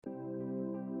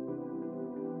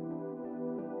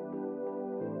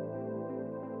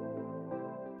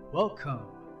Welcome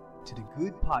to the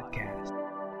Good Podcast.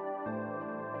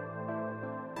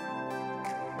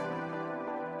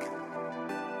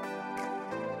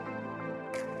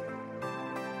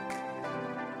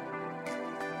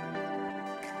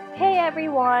 Hey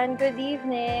everyone, good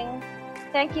evening.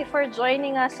 Thank you for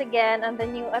joining us again on the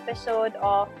new episode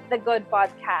of the Good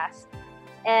Podcast.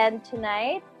 And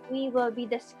tonight, we will be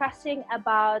discussing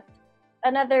about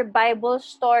another Bible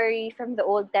story from the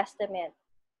Old Testament.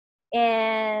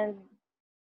 And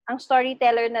ang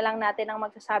storyteller na lang natin ang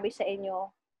magsasabi sa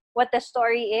inyo what the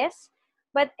story is.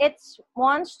 But it's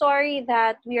one story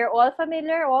that we are all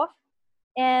familiar of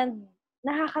and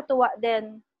nakakatuwa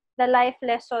din the life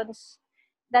lessons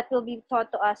that will be taught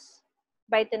to us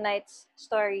by tonight's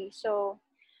story. So,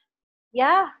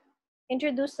 yeah,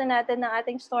 introduce na natin ang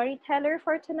ating storyteller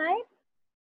for tonight.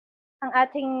 Ang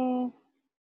ating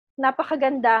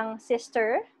napakagandang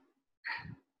sister.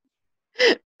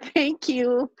 Thank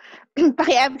you.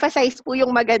 Paki-emphasize po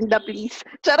yung maganda, please.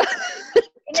 Charot.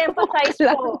 In-emphasize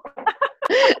po.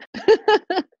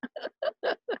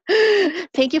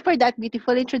 Thank you for that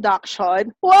beautiful introduction.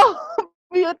 Wow!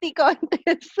 Beauty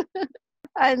contest.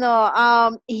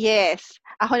 Yes.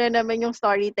 Ako na naman yung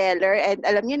storyteller. And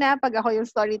alam niyo na, pag ako yung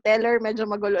storyteller, medyo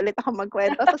magulo ulit ako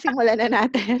magkwento. So, simulan na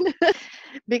natin.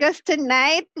 Because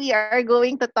tonight, we are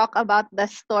going to talk about the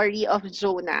story of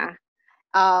Jonah.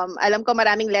 Alam ko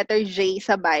maraming letter J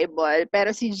sa Bible,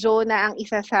 pero si Jonah ang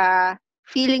isa sa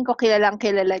feeling ko kilalang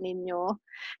kilala ninyo.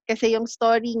 Kasi yung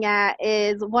story nga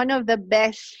is one of the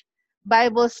best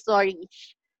Bible stories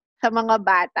sa mga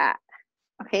bata.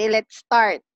 Okay, let's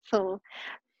start. So,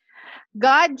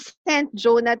 God sent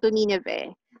Jonah to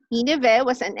Nineveh. Nineveh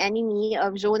was an enemy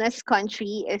of Jonah's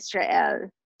country, Israel.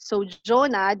 So,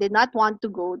 Jonah did not want to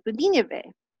go to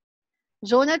Nineveh.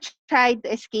 Jonah tried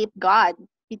to escape God.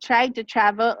 He tried to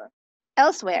travel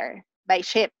elsewhere by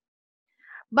ship.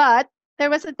 But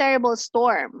there was a terrible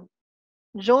storm.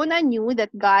 Jonah knew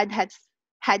that God had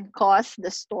caused the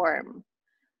storm.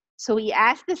 So he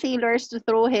asked the sailors to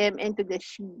throw him into the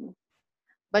sea.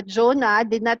 But Jonah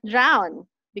did not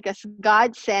drown because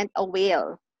God sent a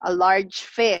whale, a large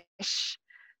fish,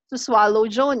 to swallow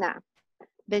Jonah.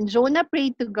 Then Jonah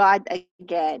prayed to God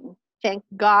again, thanked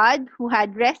God who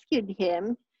had rescued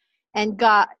him, and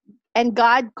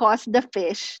God caused the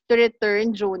fish to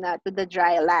return Jonah to the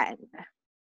dry land.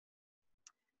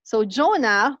 So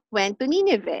Jonah went to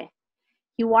Nineveh.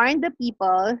 He warned the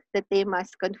people that they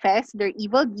must confess their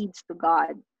evil deeds to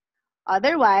God.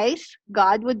 Otherwise,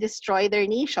 God would destroy their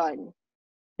nation.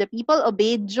 The people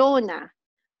obeyed Jonah.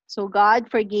 So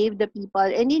God forgave the people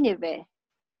in Nineveh.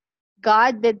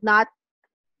 God did not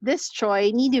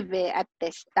destroy Nineveh at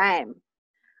this time.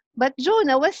 But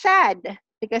Jonah was sad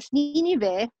because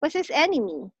Nineveh was his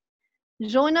enemy.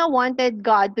 Jonah wanted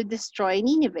God to destroy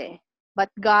Nineveh. But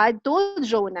God told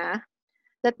Jonah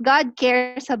that God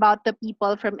cares about the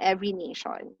people from every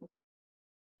nation.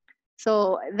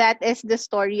 So, that is the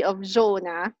story of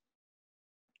Jonah.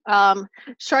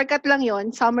 Shortcut lang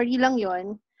yon, summary lang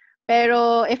yon.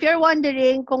 Pero if you're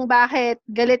wondering kung bakit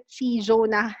galit si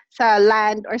Jonah sa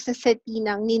land or sa city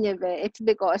ng Nineveh, it's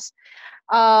because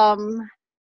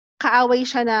kaaway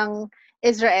siya ng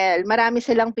Israel. Marami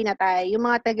silang pinatay. Yung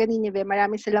mga taga Nineveh,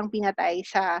 marami silang pinatay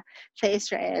sa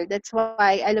Israel. That's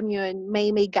why, alam yun,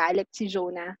 may galit si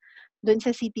Jonah doon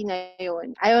sa city na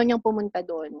yun. Ayaw niyang pumunta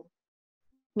doon.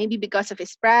 Maybe because of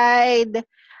his pride.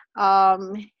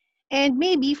 And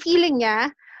maybe feeling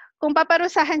niya, kung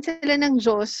paparusahan sila ng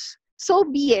Diyos, so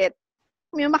be it.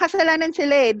 May makasalanan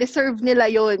sila deserve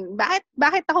nila yun.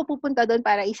 Bakit ako pupunta doon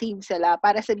para i-save sila?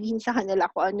 Para sabihin sa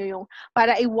kanila kung ano yung,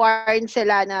 para i-warn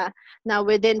sila na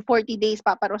within 40 days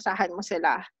paparusahan mo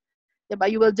sila.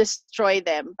 Diba? You will destroy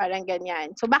them. Parang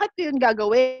ganyan. So, bakit ko yun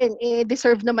gagawin?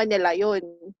 Deserve naman nila yun.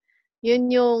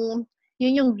 Yun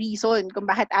yung reason kung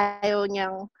bakit ayaw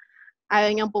niyang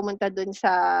pumunta doon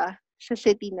sa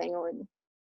city na yun.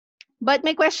 But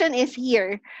my question is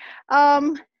here,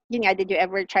 did you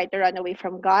ever try to run away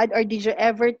from God? Or did you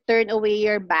ever turn away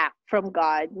your back from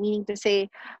God? Meaning to say,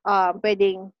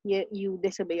 pwedeng you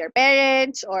disobey your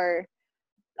parents or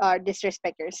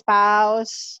disrespect your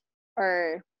spouse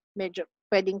or medyo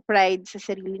pwedeng pride sa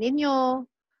sarili ninyo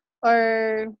or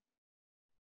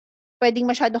pwedeng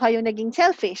masyado kayong naging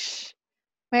selfish.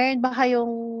 Meron ba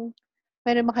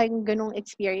kayong ganong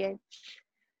experience?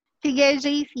 Sige,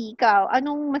 JC, ikaw,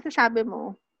 anong masasabi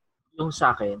mo? Yung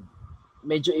sa akin,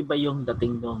 medyo iba yung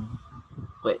dating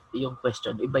yung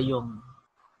question. Iba yung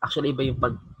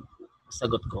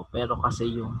pagsagot ko. Pero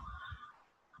kasi yung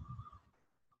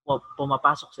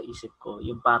pumapasok sa isip ko,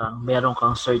 yung parang meron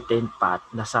kang certain path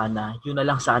na sana, yun na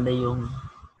lang sana yung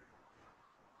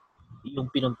yung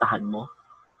pinuntahan mo?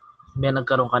 May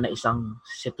nagkaroon ka na isang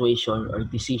situation or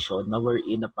decision na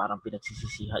wherein na parang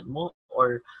pinagsisisihan mo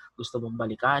or gusto mong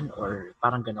balikan or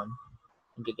parang ganon?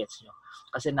 Nagigets nyo?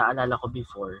 Kasi naalala ko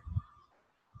before,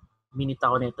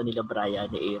 minita ko nito nila Brian,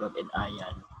 ni Aaron, and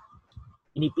Ayan.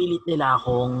 Inipilit nila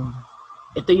akong,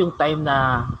 ito yung time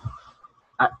na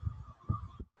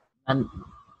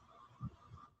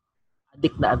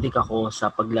adik ako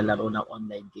sa paglalaro ng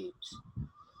online games.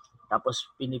 Tapos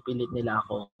pinipilit nila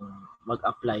akong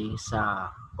mag-apply sa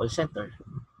call center.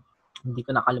 Hindi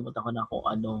ko nakalimutan ko na kung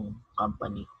anong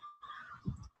company.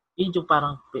 Yun yung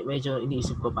parang medyo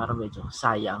iniisip ko, parang medyo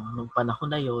sayang. Nung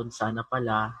panahon na yun, sana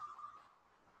pala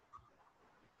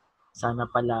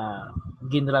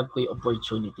ginrab ko yung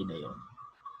opportunity na yun.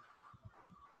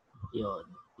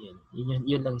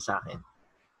 Yun lang sa akin.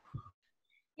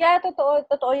 Yeah,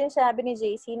 totoo yung sabi ni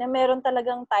JC na meron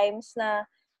talagang times na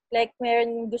like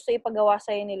meron gusto ipagawa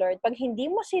sa'yo ni Lord. Pag hindi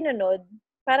mo sinunod,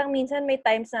 parang minsan may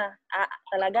times na,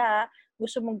 talaga,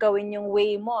 gusto mong gawin yung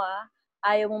way mo,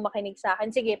 ayaw mong makinig sa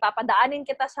akin. Sige, papadaanin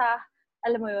kita sa,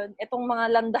 alam mo yun, itong mga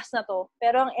landas na to.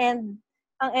 Pero ang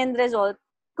end result,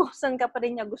 kung saan ka pa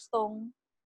rin niya gustong,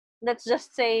 let's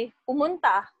just say,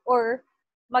 pumunta or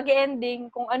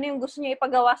mag-ending kung ano yung gusto niya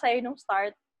ipagawa sa'yo nung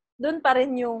start, dun pa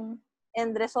rin yung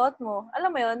end result mo.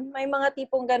 Alam mo yun, may mga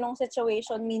tipong ganong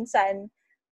situation minsan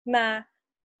na,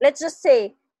 let's just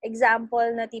say, example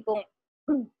na tipong,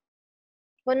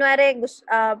 kunwari,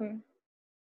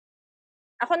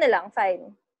 ako na lang,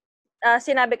 fine.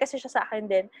 Sinabi kasi siya sa akin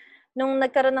din, nung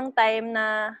nagkaroon ng time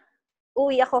na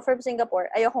uwi ako from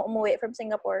Singapore, ayokong umuwi from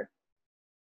Singapore.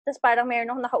 Tapos parang meron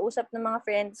akong nakausap ng mga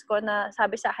friends ko na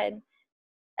sabi sa akin,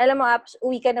 alam mo, Apps,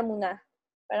 uwi ka na muna.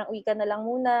 Parang uwi ka na lang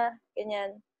muna,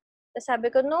 ganyan. Tapos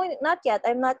sabi ko, no, not yet.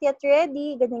 I'm not yet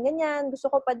ready. Ganyan-ganyan. Gusto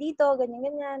ko pa dito.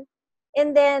 Ganyan-ganyan.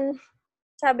 And then,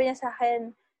 sabi niya sa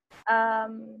akin,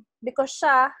 because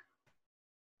siya,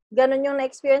 ganun yung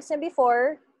na-experience niya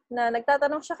before, na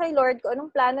nagtatanong siya kay Lord kung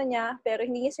anong plano niya, pero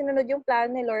hindi niya sinunod yung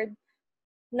plano ni Lord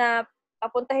na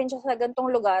papuntahin siya sa gantong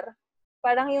lugar.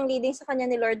 Parang yung leading sa kanya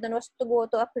ni Lord nun was to go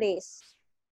to a place.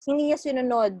 Hindi niya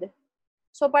sinunod.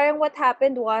 So, parang what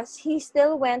happened was, he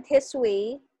still went his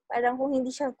way. Parang kung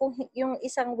yung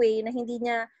isang way na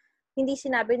hindi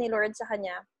sinabi ni Lord sa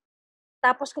kanya.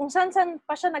 Tapos kung saan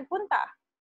pa siya nagpunta.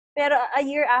 Pero a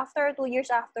year after, 2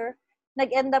 years after,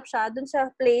 nag-end up siya dun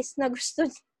sa place na gusto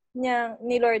niya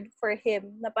ni Lord for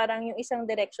him. Na parang yung isang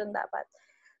direction dapat.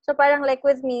 So parang like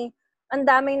with me, ang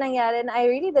daming nangyari na I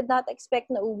really did not expect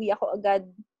na uwi ako agad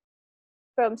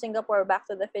from Singapore back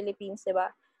to the Philippines,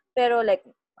 diba? Pero like,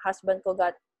 husband ko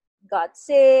got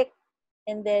sick.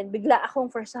 And then, bigla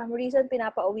akong for some reason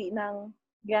pinapauwi ng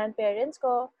grandparents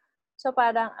ko. So,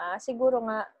 parang, siguro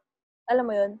nga, alam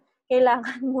mo yun,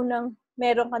 kailangan mo nang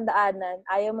meron kang daanan.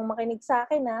 Ayaw mo makinig sa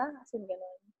akin, Kasi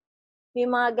gano'n. May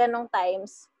mga ganong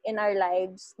times in our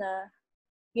lives na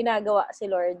ginagawa si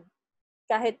Lord.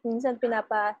 Kahit minsan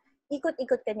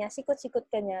ikot-ikot ka niya, sikot-sikot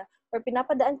ka niya, or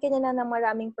pinapadaan ka niya na ng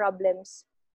maraming problems.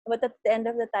 But at the end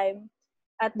of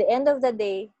the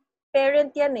day,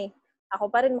 parent yan ako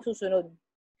pa rin masusunod.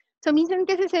 So, minsan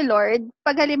kasi si Lord,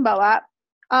 pag halimbawa,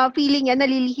 feeling niya,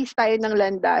 nalilihis tayo ng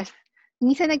landas.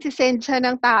 Minsan nagsisend siya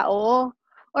ng tao,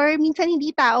 or minsan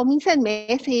hindi tao, minsan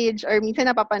message, or minsan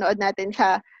napapanood natin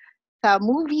sa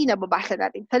movie, nababasa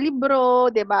natin sa libro,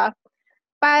 'di ba?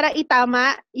 Para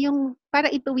para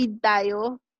ituwid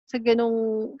tayo sa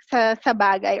ganung sa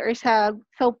bagay or sa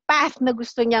path na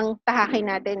gusto niyang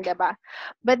tahakin natin, 'di ba?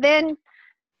 But then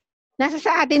nasa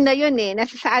sa atin na 'yun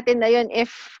Nasa sa atin na 'yun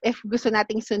if gusto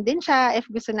nating sundin siya, if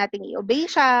gusto nating i-obey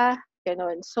siya,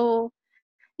 gano'n. So,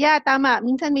 yeah, tama.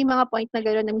 Minsan may mga point na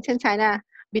gano'n na minsan sana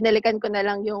binalikan ko na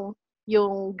lang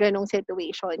yung ganung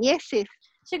situation. Yes, sis.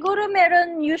 Siguro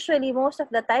usually most of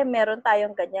the time meron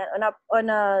tayong ganyan on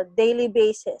a daily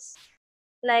basis.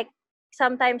 Like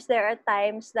sometimes there are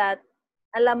times that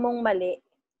alam mong mali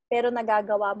pero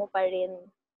nagagawa mo pa rin.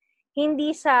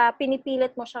 Hindi sa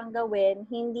pinipilit mo siyang gawin,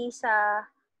 hindi sa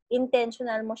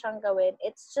intentional mo siyang gawin.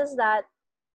 It's just that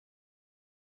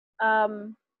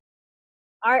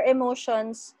our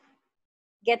emotions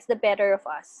gets the better of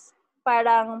us.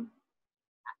 Parang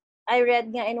I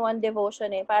read nga in one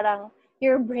devotion parang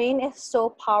your brain is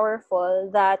so powerful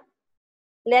that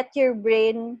let your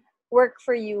brain work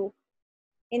for you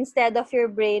instead of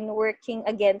your brain working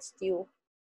against you.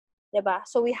 Diba?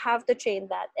 So we have to train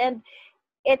that. And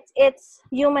it's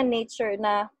human nature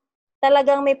na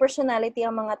talagang may personality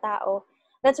ang mga tao.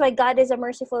 That's why God is a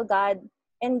merciful God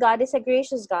and God is a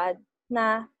gracious God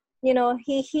na,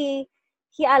 He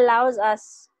allows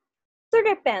us to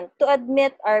repent, to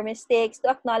admit our mistakes, to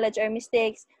acknowledge our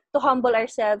mistakes, to humble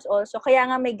ourselves also. Kaya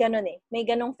nga may ganun eh. May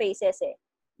ganung phases eh.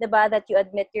 'Di ba? That you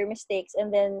admit your mistakes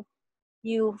and then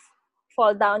you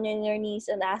fall down on your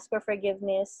knees and ask for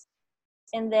forgiveness.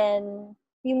 And then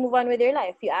you move on with your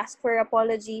life. You ask for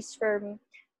apologies from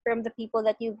the people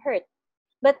that you've hurt.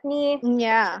 But me,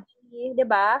 Yeah. 'di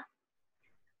ba?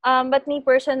 But me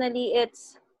personally,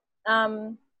 it's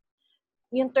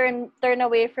yung turn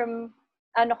away from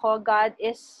God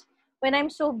is when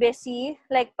I'm so busy,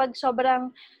 like pag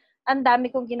sobrang ang dami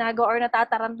kong ginagawa or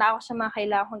natataranta ako sa mga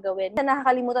kailangan kong gawin.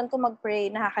 Nakakalimutan ko mag-pray,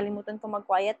 nakakalimutan ko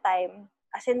mag-quiet time.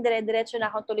 As in, dire-diretso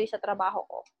na akong tuloy sa trabaho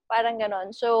ko. Parang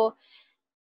ganon. So,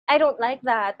 I don't like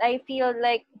that. I feel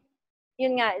like,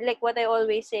 yun nga, like what I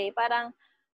always say, parang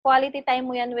quality time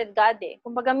mo yan with God eh.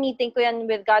 Kumbaga meeting ko yan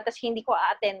with God tas hindi ko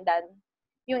a-attendan.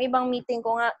 Yung ibang meeting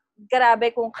ko nga, grabe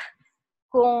kung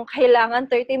kailangan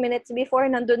 30 minutes before,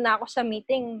 nandun na ako sa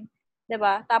meeting. 'Di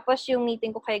ba? Tapos yung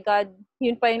meeting ko kay God,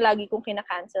 yun pa yung lagi kong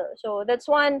kina-cancel. So, that's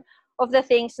one of the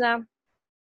things na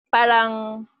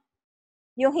parang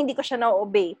yung hindi ko siya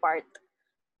na-obey part.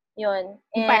 Yun.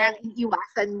 And, parang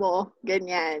iwasan mo,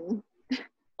 ganyan.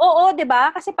 Oo, 'di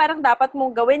ba? Kasi parang dapat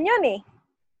mong gawin yun eh.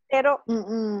 Pero,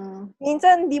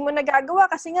 minsan hindi mo nagagawa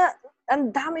kasi nga,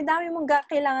 ang dami-dami mong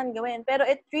kailangan gawin. Pero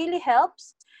it really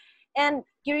helps. And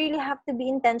you really have to be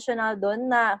intentional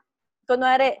doon na,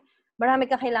 kunwari, marami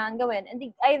kang kailangan gawin. And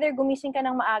either gumising ka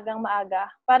ng maagang-maaga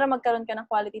para magkaroon ka ng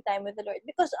quality time with the Lord.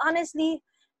 Because honestly,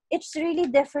 it's really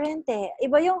different eh.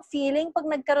 Iba yung feeling pag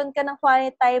nagkaroon ka ng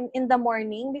quality time in the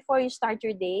morning before you start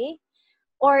your day.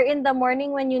 Or in the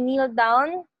morning when you kneel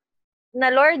down,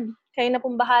 na Lord, kayo na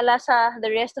pong bahala sa the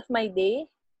rest of my day.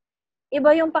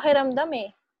 Iba yung pakiramdam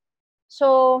eh.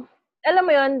 So, alam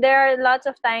mo yun, there are lots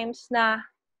of times na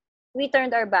we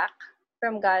turned our back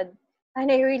from God. And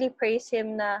I really praise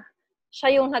Him na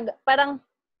siya yung parang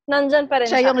nandyan pa rin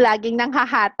siya. Siya yung laging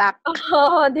nanghahatak.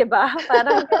 Oo, di ba?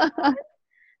 Parang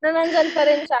na nandyan pa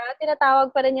rin siya.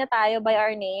 Tinatawag pa rin niya tayo by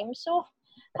our name. So,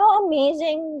 how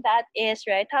amazing that is,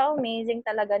 right? How amazing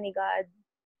talaga ni God.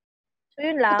 So,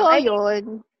 yun lang. Totoo yun.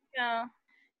 Yeah.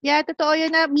 Yeah, totoo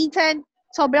yun na minsan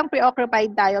sobrang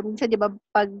preoccupied tayo. Minsan, di ba,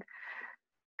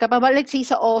 kapag let's say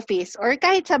sa office or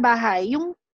kahit sa bahay,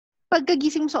 yung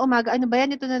pagkagising sa umaga, ano ba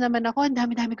yan? Ito na naman ako. Ang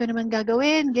dami-dami ko naman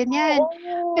gagawin. Ganyan.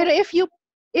 Oh. Pero if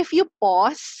you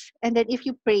pause and then if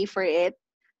you pray for it,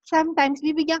 sometimes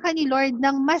bibigyan ka ni Lord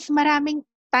ng mas maraming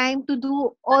time to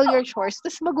do all your chores.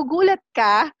 Tapos magugulat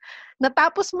ka,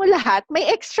 natapos mo lahat,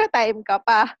 may extra time ka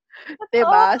pa.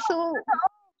 Diba? So,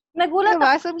 nagulat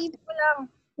diba? ako. So, lang,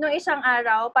 noong isang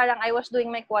araw, parang I was doing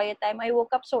my quiet time. I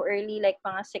woke up so early, like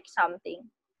mga 6 something.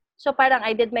 So, parang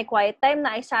I did my quiet time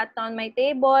na I sat down my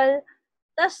table.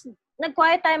 Tapos,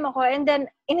 nag-quiet time ako. And then,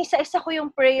 inisa-isa ko yung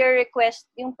prayer request,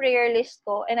 yung prayer list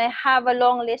ko. And I have a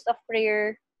long list of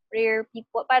prayer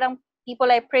people. Parang people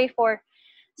I pray for.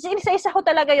 So, inisa-isa ko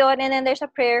talaga yon. And then, there's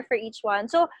a prayer for each one.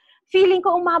 So, feeling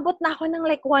ko umabot na ako ng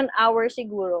like 1 hour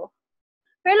siguro.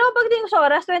 Pero pagdating sa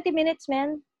oras, 20 minutes,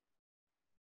 man.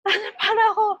 Parang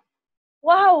ako,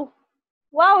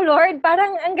 wow, Lord,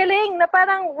 parang ang galing na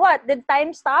parang, what, did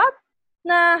time stop?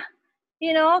 Na,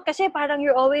 kasi parang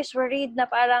you're always worried na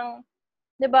parang,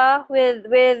 di ba, with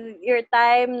your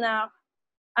time na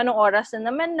anong oras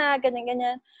na naman na,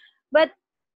 ganyan-ganyan. But,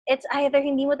 it's either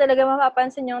hindi mo talaga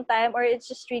mapapansin yung time or it's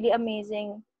just really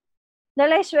amazing.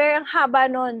 Dahil I swear, ang haba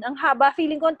nun. Ang haba.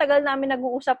 Feeling ko ang tagal namin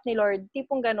nag-uusap ni Lord.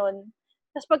 Tipong ganun.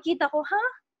 Tapos pagkita ko,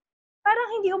 parang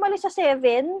hindi umalis sa 7.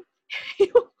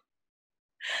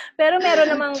 Pero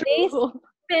meron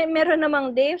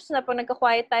namang days na pag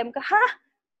nagka-quiet time ka,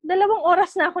 2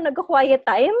 oras na ako nagka-quiet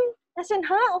time? As in,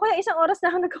 o kaya 1 oras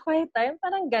na ako nagka-quiet time?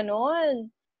 Parang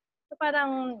ganon. So,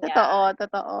 parang, yeah.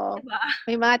 Totoo. Diba?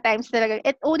 May mga times talaga.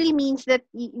 It only means that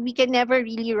we can never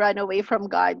really run away from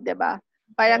God, diba?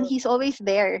 Parang He's always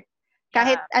there.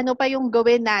 Kahit ano pa yung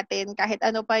gawin natin, kahit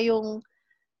ano pa yung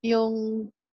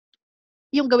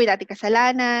gawin natin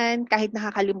kasalanan, kahit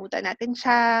nakakalimutan natin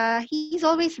siya, He's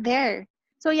always there.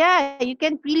 So yeah, you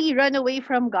can't really run away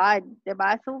from God,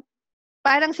 diba? So,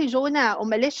 parang si Jonah,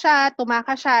 umalis siya,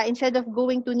 tumaka siya, instead of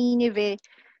going to Nineveh,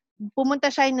 pumunta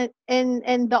siya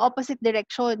in the opposite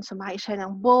direction. Sumakay siya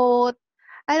ng boat.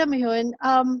 Alam mo yun?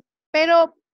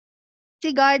 Pero,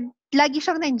 si God, lagi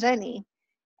siyang nandyan eh.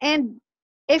 And,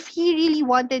 if He really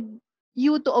wanted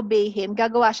you to obey Him,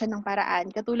 gagawa siya ng paraan.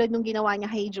 Katulad nung ginawa niya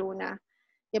kay Jonah.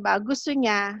 Diba? Gusto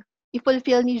niya,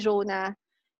 i-fulfill ni Jonah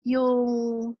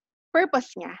yung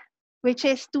purpose niya, which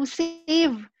is to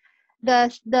save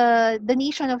the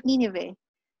nation of Nineveh.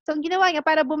 So, ang ginawa niya,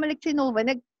 para bumalik si Nova?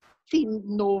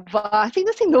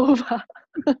 Sino si Nova?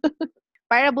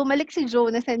 Para bumalik si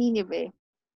Jonah sa Nineveh,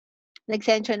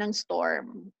 Nag-send siya ng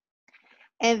storm.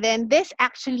 And then this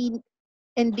actually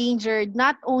endangered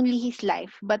not only his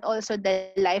life, but also the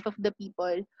life of the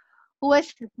people who was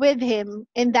with him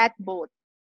in that boat.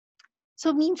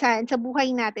 So minsan, sa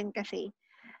buhay natin kasi,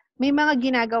 may mga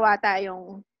ginagawa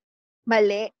tayong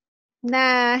mali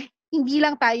na hindi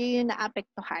lang tayo yung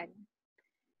naapektuhan.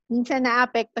 Minsan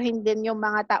naapektuhin din yung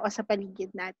mga tao sa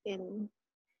paligid natin.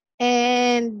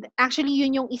 And actually,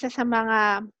 yun yung isa sa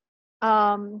mga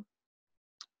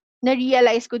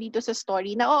na-realize ko dito sa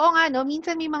story na oo nga, no,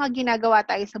 minsan may mga ginagawa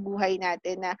tayo sa buhay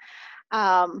natin na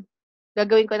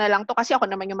gagawin ko na lang to kasi ako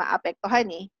naman yung maapektuhan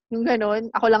eh. Yung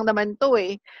ganun, ako lang naman to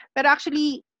eh. Pero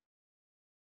actually,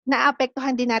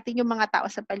 naapektuhan din natin yung mga tao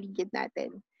sa paligid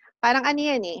natin. Parang ano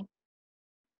yan eh,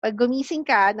 pag gumising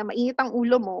ka na mainit ang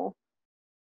ulo mo,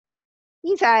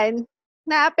 minsan,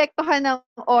 naapektuhan ng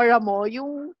aura mo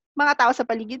yung mga tao sa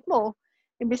paligid mo.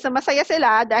 Imbis na masaya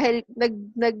sila dahil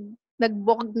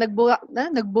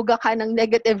nagbuga ka ng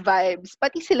negative vibes,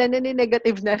 pati sila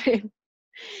nani-negative na rin.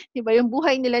 Diba? Yung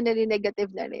buhay nila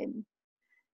nani-negative na rin.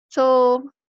 So,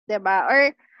 diba?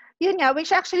 Or, yun nga,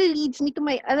 which actually leads me to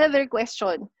my another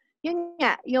question. Yun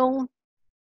nga, yung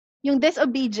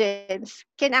disobedience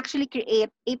can actually create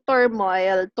a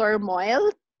turmoil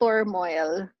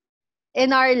in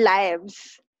our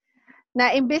lives.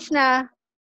 Na imbes na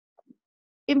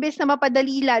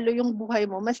mapadali lalo yung buhay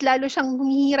mo, mas lalo siyang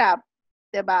humihirap,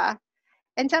 'di ba?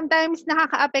 And sometimes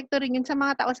nakakaapekto rin yun sa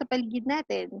mga tao sa paligid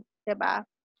natin, 'di ba?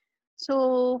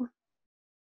 So,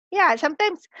 yeah,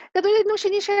 sometimes katulad nung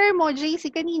sinishare mo, JC,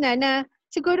 kanina na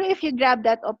siguro if you grab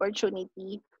that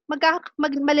opportunity,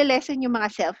 malilesen yung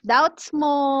mga self-doubts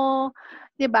mo,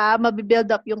 'di ba? Mabibuild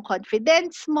up yung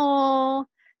confidence mo.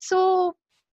 So,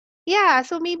 yeah,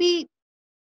 so maybe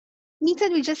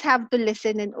minsan we just have to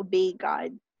listen and obey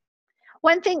God.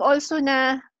 One thing also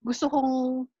na gusto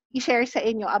kong i-share sa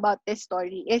inyo about this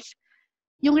story is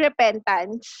yung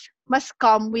repentance must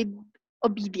come with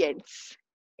obedience.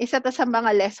 Isa to sa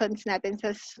mga lessons natin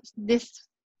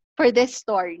for this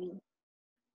story.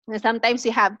 Na sometimes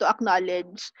we have to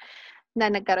acknowledge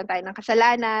na nagkaroon tayo ng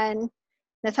kasalanan,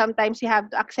 na sometimes we have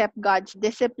to accept God's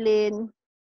discipline,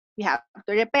 we have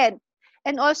to repent.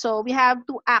 And also, we have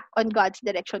to act on God's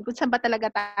direction kung saan ba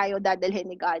talaga tayo dadalhin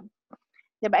ni God.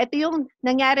 Diba? Ito yung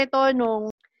nangyari to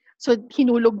so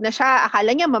hinulog na siya,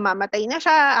 akala niya mamamatay na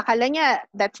siya, akala niya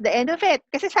that's the end of it.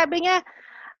 Kasi sabi niya,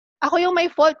 ako yung may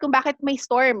fault kung bakit may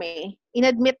storm eh.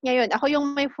 Inadmit niya yun. Ako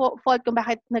yung may fault kung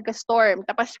bakit nag-storm.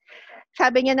 Tapos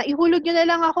sabi niya na ihulog niyo na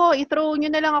lang ako, i-throw niyo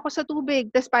na lang ako sa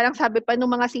tubig. Tapos parang sabi pa ng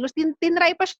mga sailors,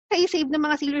 tinry pa siya i-save ng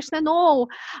mga sailors na no.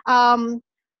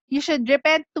 You should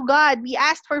repent to God. We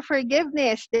asked for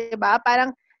forgiveness, 'di ba?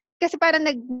 Kasi parang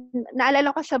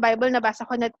naalala ko sa Bible, nabasa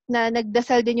ko na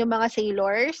nagdasal din yung mga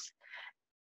sailors.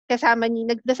 Kasama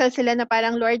nagdasal sila na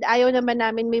parang, Lord, ayaw naman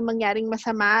namin may mangyaring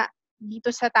masama dito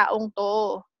sa taong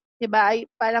to. 'Di ba?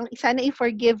 Parang sana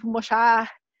i-forgive mo siya.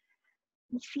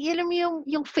 Alam mo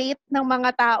yung faith ng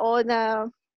mga tao na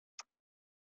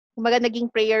kumbaga naging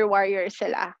prayer warriors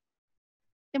sila.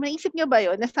 Diba, naisip nyo ba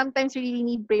yun? Na sometimes we really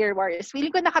need prayer warriors.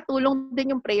 Feeling ko nakatulong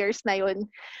din yung prayers na yun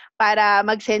para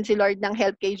mag-send si Lord ng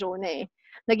help kay Jonah eh.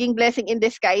 Naging blessing in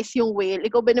disguise yung whale.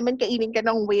 Ikaw ba naman kainin ka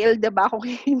ng whale, diba? Kung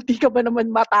hindi ka ba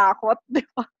naman matakot,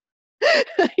 diba?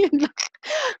 Yun lang.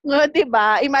 No,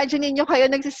 diba? Imagine niyo kayo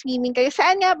nagsiswimming kayo.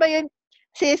 Saan nga ba yun,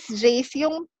 sis Jace?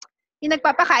 Yung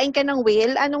nagpapakain ka ng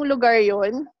whale, anong lugar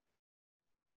yun?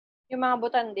 Yung mga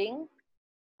butanding?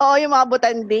 Oo, yung mga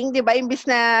butanding, di ba? Imbis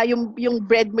na yung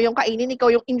bread mo yung kainin, ikaw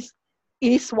yung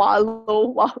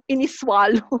iniswallow. Wow,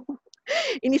 iniswallow.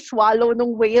 Iniswallow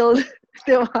ng whale.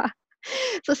 Di ba?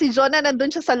 So si Jonah nandun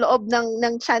siya sa loob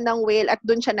ng tiyan ng whale at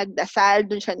dun siya nagdasal,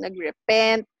 dun siya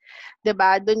nagrepent. Di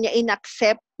ba? Dun niya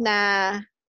inaccept na,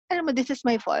 alam mo, this is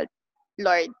my fault,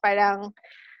 Lord. Parang,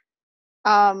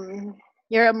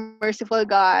 you're a merciful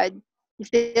God. You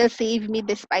still save me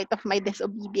despite of my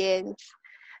disobedience.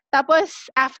 Tapos,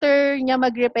 after niya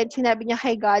mag-repent, sinabi niya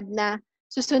kay God na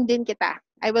susundin kita.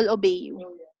 I will obey you.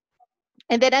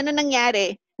 And then, ano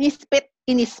nangyari? Inispit.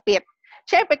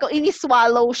 Siyempre, kung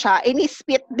iniswallow siya,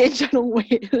 inispit din siya ng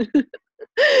whale.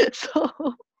 So,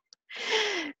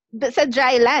 sa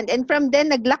dry land. And from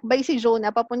then, naglakbay si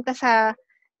Jonah papunta sa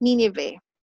Nineveh.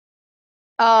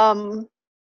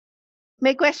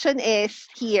 My question is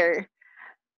here,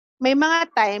 may mga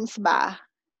times ba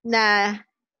na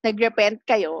nagrepent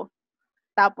kayo,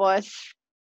 tapos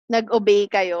nag-obey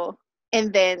kayo,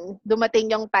 and then dumating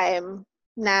yung time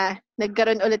na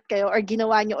nagkaroon ulit kayo or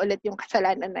ginawa nyo ulit yung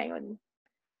kasalanan na yun?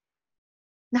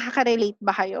 Nakaka-relate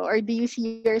ba kayo? Or do you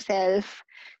see yourself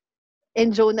in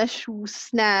Jonah's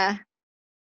shoes na,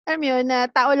 alam mo yun, na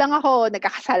tao lang ako,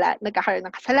 nagkakaroon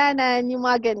ng kasalanan, yung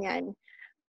mga ganyan.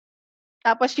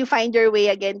 Tapos you find your way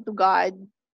again to God.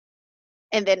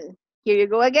 And then, here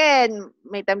you go again.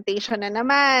 May temptation na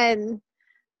naman.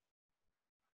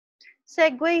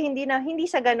 Segue, hindi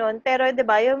sa ganun. Pero, di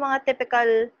ba, yung mga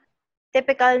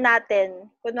typical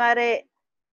natin, kunwari,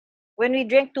 when we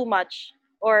drink too much,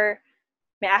 or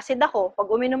may acid ako, pag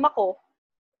uminom ako,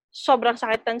 sobrang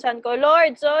sakit ng tiyan ko.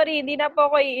 Lord, sorry, hindi na po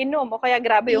ako iinom. O kaya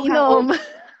grabe yung hangover.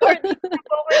 Lord, hindi na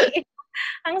po ako iinom.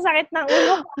 Ang sakit ng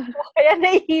ulo ko. O kaya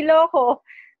nahihilo ko.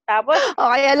 Tapos, O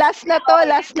kaya last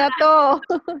na to.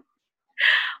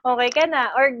 Okay ka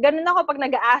na. Or ganun ako pag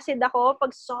nag-acid ako,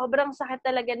 pag sobrang sakit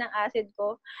talaga ng acid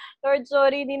ko. Lord,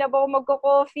 sorry, hindi na po ako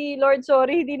magko-coffee. Lord,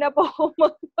 sorry, hindi na po ako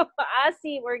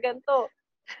magpa-asim or ganito.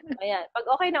 Ayan.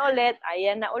 Pag okay na ulit,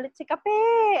 ayan na ulit si kape.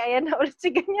 Ayan na ulit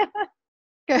si ganyan.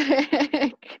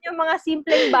 Yung mga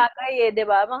simpleng bagay di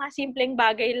ba? Mga simpleng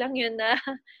bagay lang yun na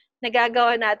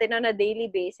nagagawa natin on a daily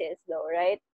basis though,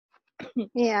 right?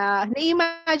 Yeah.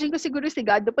 Na-imagine ko siguro si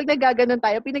God, pag nagaganon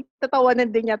tayo,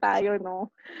 pinagtatawanan din niya tayo, no?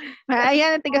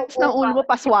 Ayan, tigas ng ulo mo,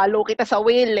 paswalo kita sa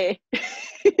whale,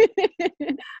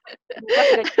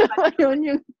 Yun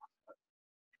yung...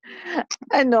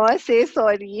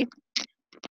 sorry.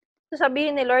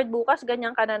 Sabihin ni Lord, bukas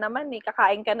ganyan ka na naman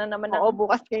kakain ka na naman ng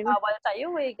bukas kayo. Bawal sa'yo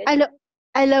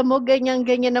Alam mo,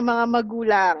 ganyan-ganyan ng mga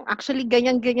magulang. Actually,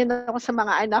 ganyan-ganyan ako sa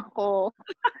mga anak ko.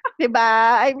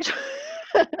 Diba? I'm sure...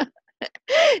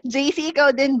 JC, ikaw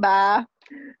din ba?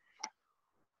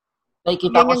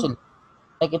 Nakikita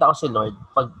ko si Lord,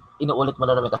 pag inuulit mo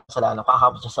na naman kasalanan,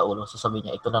 kakapos siya sa ulo, sasabihin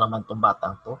niya, ito na naman tong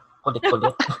batang to.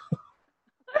 Kulit-kulit.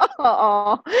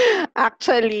 Oo.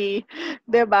 Actually,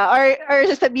 'di ba? Or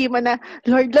sasabihin mo na,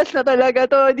 Lord, last na talaga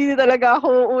to. Hindi na talaga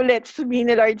ako uulit. Sabihin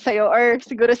ni Lord sa'yo. Or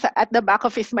siguro at the back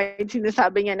of his mind,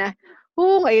 sinasabi niya na,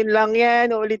 ngayon lang yan.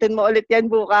 Uulitin mo ulit yan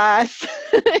bukas.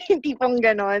 Hindi pong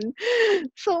ganon.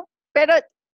 So, pero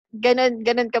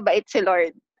ganon kabait si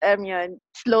Lord. Yun,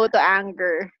 slow to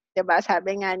anger. 'Di ba?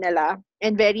 Sabi nga nila.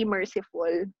 And very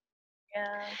merciful.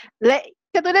 Yeah.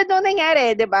 Katulad nung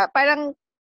nangyari, 'di ba? Parang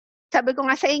sabi ko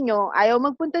nga sa inyo, ayaw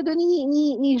magpunta doon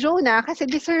ni Jonah kasi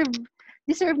deserve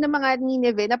ng mga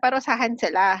Nineveh na parusahan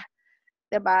sila.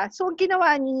 'Di ba? So, ang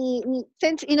ginawa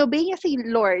since inobey niya si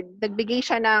Lord, nagbigay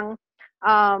siya ng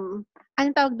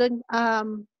anong tawag doon?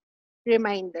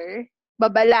 Reminder?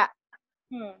 Babala.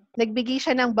 Nagbigay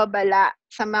siya ng babala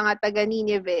sa mga taga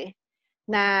Nineveh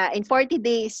na in 40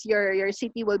 days, your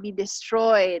city will be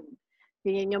destroyed.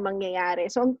 Yun yung mangyayari.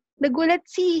 So, nagulat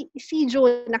si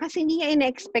Jonah kasi hindi niya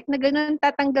ina-expect na gano'n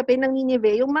tatanggapin ng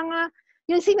Nineveh yung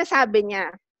sinasabi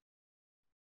niya.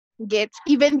 Gets?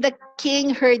 Even the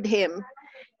king heard him.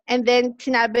 And then,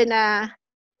 sinabi na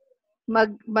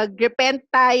mag-repent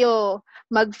tayo,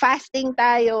 mag-fasting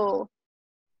tayo.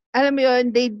 Alam mo yun,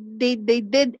 they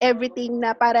did everything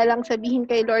na para lang sabihin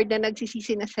kay Lord na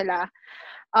nagsisisi na sila.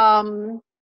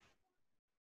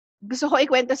 Gusto ko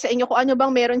ikwento sa inyo kung ano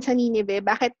bang meron sa Nineveh.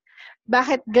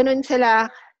 Bakit ganun na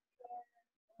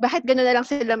lang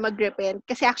sila mag-repent?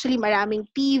 Kasi actually maraming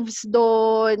thieves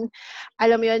doon.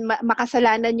 Alam mo yun,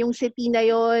 makasalanan yung city na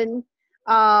yun.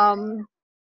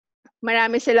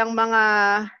 Marami silang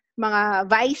mga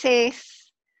vices.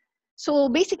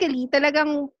 So basically,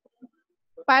 talagang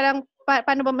parang,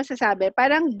 paano ba masasabi?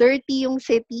 Parang dirty yung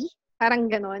city. Parang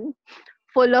ganun.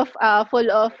 Full of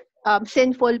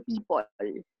sinful people.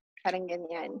 Parang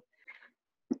ganyan.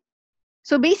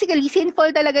 So basically,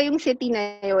 sinful talaga yung city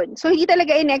na yun. So hindi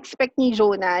talaga in-expect ni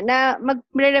Jonah na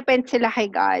mag-repent sila kay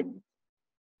God.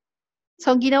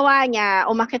 So ang ginawa niya,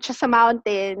 umakyat siya sa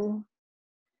mountain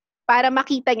para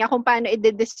makita niya kung paano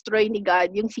i-destroy ni God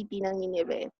yung city ng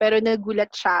Nineveh. Pero nagulat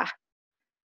siya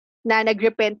na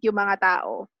nag-repent yung mga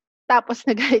tao. Tapos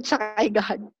nagalit siya kay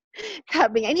God.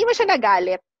 Sabi niya, hindi mo siya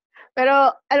nagalit.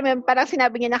 Pero, alam mo, parang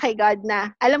sinabi niya na kay God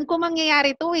na, alam ko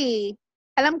mangyayari to eh.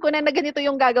 Alam ko na ganito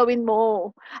yung gagawin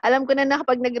mo. Alam ko na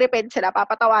kapag nag-repent sila,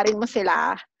 papatawarin mo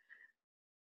sila.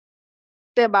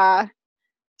 Diba?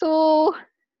 So,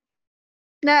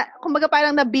 kumbaga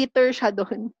parang na-bitter siya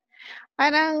doon.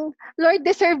 Parang, Lord,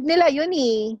 deserve nila yun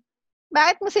eh.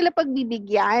 Bakit mo sila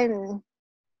pagbibigyan?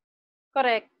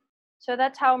 Correct. So,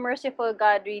 that's how merciful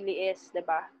God really is,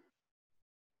 diba?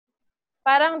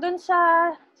 Parang dun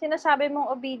sa sinasabi mong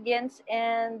obedience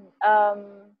and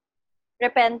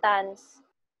repentance.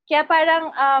 Kaya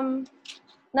parang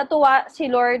natuwa si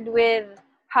Lord with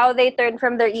how they turned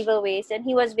from their evil ways and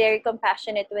He was very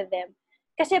compassionate with them.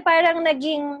 Kasi parang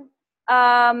naging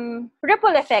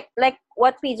ripple effect, like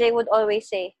what PJ would always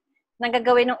say. Nang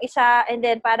gagawin ng isa and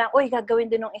then parang, gagawin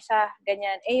din ng isa,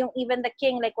 ganyan. Yung even the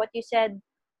king, like what you said,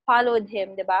 followed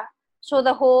him, di ba? So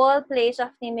the whole place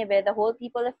of Nineveh, the whole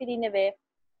people of Nineveh,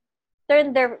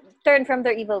 turned from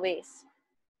their evil ways.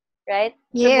 Right?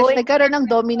 So Yes, nagkaroon ng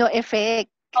domino effect.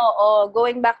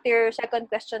 going back to your second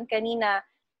question kanina,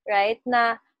 right?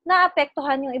 Na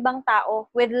naapektuhan yung ibang tao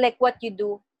with like what you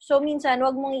do. So minsan,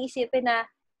 wag mong iisipin na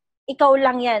ikaw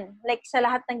lang yan. Like sa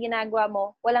lahat ng ginagawa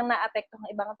mo, walang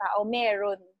naapektuhan ibang tao.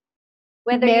 Meron.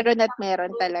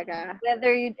 Meron talaga.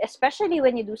 Especially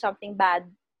when you do something bad,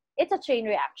 it's a chain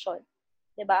reaction.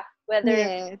 Diba?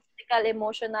 Whether physical,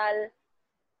 emotional,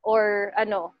 or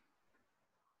ano.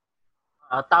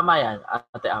 Tama yan,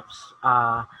 Ate Apps.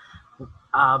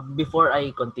 Before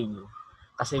I continue,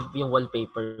 kasi yung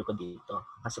wallpaper ko dito,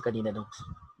 kasi kanina nung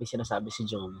may sinasabi si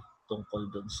Joey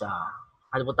tungkol dun sa,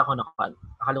 nakalimutan ko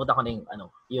na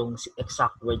yung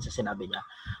exact words na sinabi niya.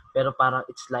 Pero parang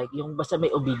it's like, yung basta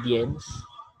may obedience,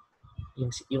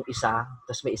 yung isa,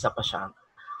 tapos may isa pa siya.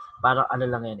 Parang ano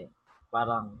lang yan eh.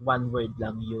 Parang one word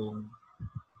lang yung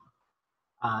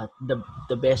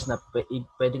the best na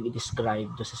pwedeng i-describe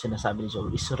doon sa sinasabi ni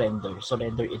Joey is surrender.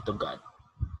 Surrender it to God.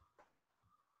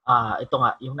 Ito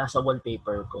nga, yung nasa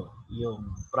wallpaper ko,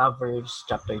 yung Proverbs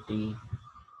chapter 3,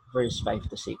 verse 5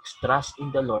 to 6. Trust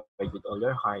in the Lord with all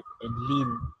your heart and lean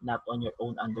not on your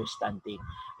own understanding.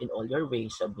 In all your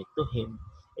ways, submit to Him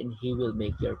and He will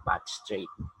make your path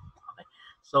straight. Okay.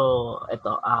 So,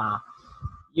 ito,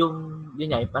 yun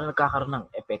nga, parang nagkakaroon ng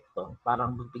epekto.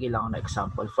 Parang magbigay lang ako ng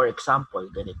example. For example,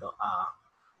 ganito,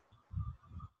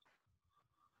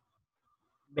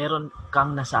 meron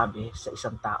kang nasabi sa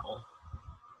isang tao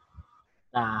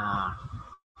na,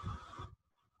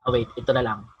 wait, ito na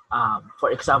lang.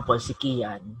 For example, si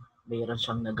Kian, mayroon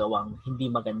siyang nagawang hindi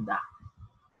maganda.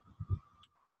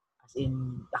 As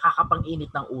in,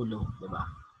 nakakapang-init ng ulo, di ba?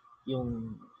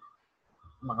 Yung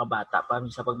mga bata,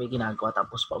 paminsan pag may ginagawa,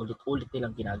 tapos paulit-ulit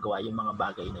nilang ginagawa yung mga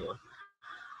bagay na yun.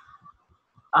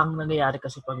 Ang nangyayari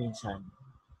kasi paminsan,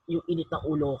 yung init ng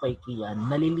ulo ko kay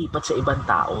Kian, nalilipat sa ibang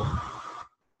tao.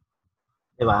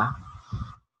 Di ba?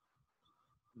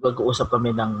 Mag-uusap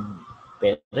kami ng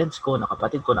parents ko, ng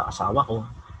kapatid ko, ng asawa ko.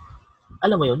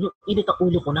 Alam mo yun, yung init ng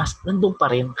ulo ko nandun pa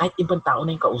rin kahit ibang tao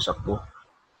na yung kausap ko.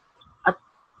 At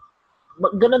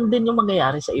ganun din yung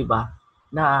mangyayari sa iba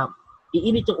na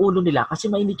iinit yung ulo nila kasi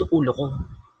mainit yung ulo ko.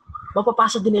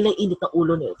 Mapapasa din nila yung init ng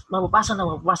ulo nila. Mapapasa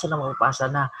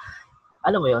na.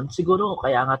 Alam mo yun, siguro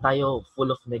kaya nga tayo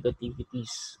full of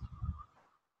negativities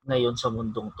ngayon sa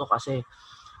mundong to kasi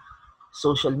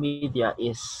social media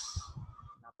is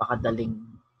napakadaling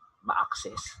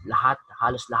ma-access.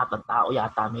 Halos lahat ng tao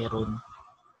yata meron.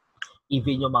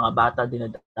 Even yung mga bata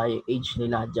dinadayo age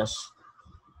nila just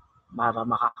para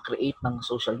maka-create ng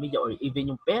social media or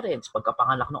even yung parents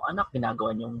pagkapanganak ng anak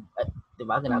ginagawa yung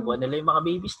ginagawa nila yung mga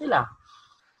babies nila.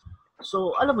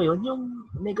 So alam mo yun,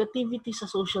 yung negativity sa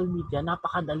social media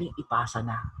napakadaling ipasa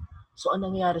na. So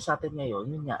anong nangyayari sa atin ngayon?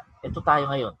 Yun nga, ito tayo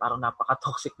ngayon, parang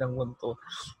napaka-toxic ng mundo.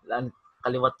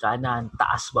 Kaliwat kanan,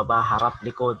 taas, baba, harap,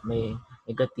 likod, may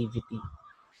negativity.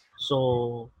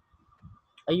 So,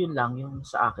 ayun lang yung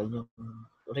sa akin, yung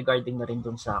regarding na rin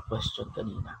dun sa question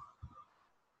kanina.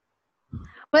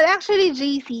 Well, actually,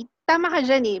 JC, tama ka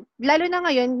dyan eh. Lalo na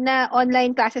ngayon na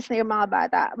online classes na yung mga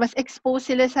bata, mas exposed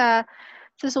sila sa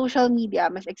social media,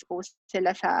 mas exposed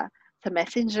sila sa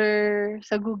Messenger,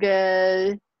 sa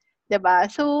Google, 'di ba?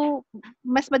 So,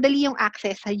 mas madali yung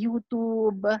access sa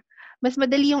YouTube, mas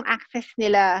madali yung access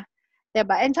nila, 'di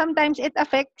ba? And sometimes it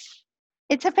affects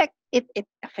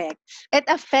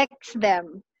them,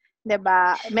 'di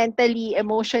ba? Mentally,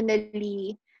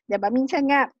 emotionally, 'di ba? Minsan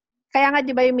nga kaya nga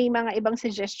 'di ba may mga ibang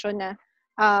suggestion na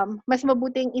mas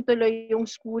mabuting ituloy yung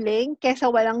schooling kaysa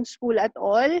walang school at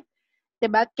all, 'di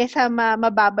ba? Kaysa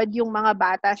mababad yung mga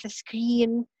bata sa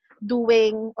screen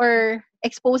doing or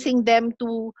exposing them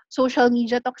to social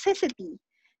media toxicity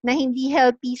na hindi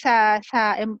healthy sa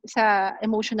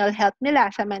emotional health nila,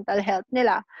 sa mental health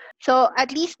nila. So at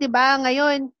least 'di ba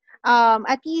ngayon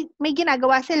at least may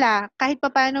ginagawa sila kahit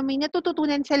papaano may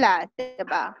natututunan sila, 'di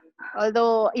ba?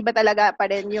 Although iba talaga pa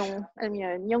rin yung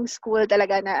yung school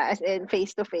talaga na as in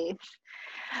face to face.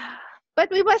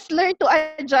 But we must learn to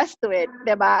adjust to it,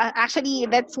 'di ba? Actually,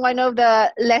 that's one of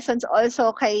the lessons also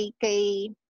kay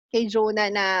Jonah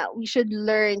na we should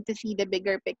learn to see the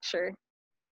bigger picture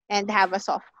and have a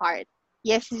soft heart.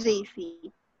 Yes, JC.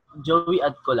 Joey,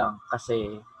 add ko lang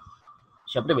kasi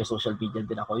syempre may social media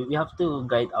din ako. We have to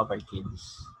guide our kids,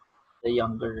 the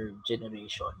younger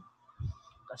generation.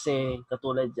 Kasi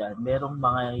katulad dyan, merong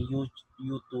mga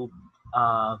YouTube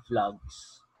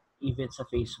vlogs, even sa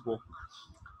Facebook,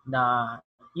 na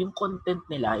yung content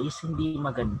nila is hindi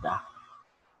maganda.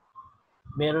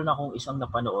 meron akong isang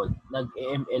napanood,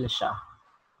 nag-ML siya,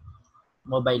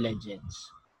 Mobile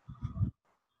Legends.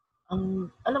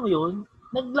 Alam mo yun,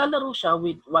 naglalaro siya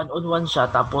with one-on-one siya,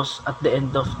 tapos at the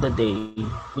end of the day,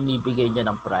 binibigay niya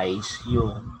ng prize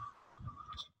yung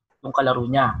kalaro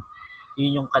niya.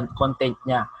 Yun yung content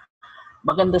niya.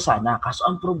 Maganda sana. Kaso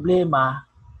ang problema,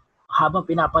 habang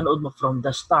pinapanood mo from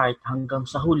the start hanggang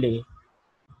sa huli,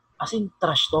 as in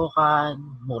trash talkan,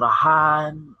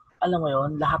 murahan, alam mo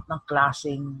yun, lahat ng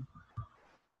klaseng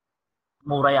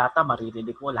mura yata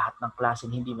maririnig mo, lahat ng klaseng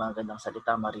hindi magandang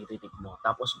salita maririnig mo.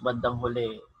 Tapos bandang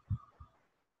huli,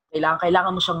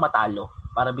 kailangan mo siyang matalo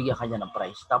para bigyan kanya ng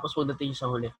prize. Tapos pagdating sa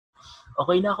huli,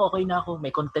 okay na ako, may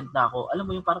content na ako. Alam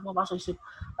mo yung parang mapasok isip,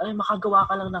 alam mo, makagawa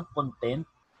ka lang ng content,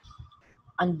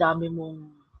 ang dami mong,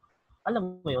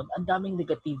 alam mo yun, ang daming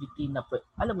negativity na,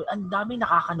 alam mo, ang daming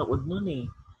nakakanood nun eh.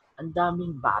 Ang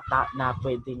daming bata na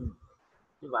pwedeng,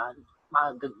 di ba,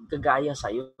 magagaya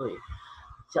sa'yo eh.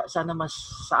 Sana mas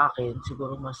sa akin,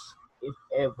 siguro mas, if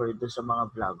ever, doon sa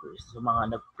mga vloggers, sa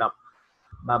mga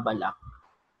babalak,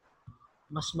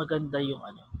 mas maganda yung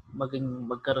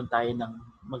magkaroon tayo ng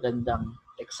magandang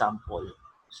example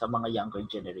sa mga younger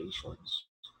generations.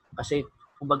 Kasi,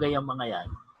 kumbaga yung mga yan,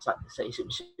 sa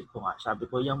isip-isip ko nga, sabi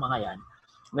ko yung mga yan,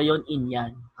 ngayon in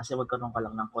yan, kasi magkaroon ka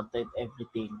lang ng content,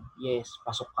 everything, yes,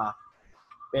 pasok ka.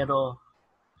 Pero,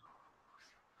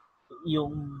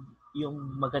 yung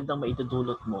magandang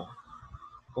maitudulot mo,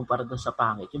 kumpara doon sa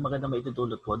pangit, yung magandang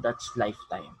maitudulot mo, that's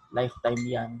lifetime. Lifetime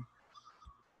yan,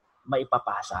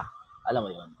 maipapasa. Alam mo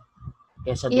yun?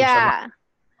 Kesa doon sa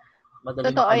madaling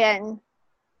totoo yan.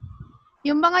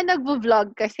 Yung mga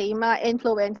nagvo-vlog kasi, yung mga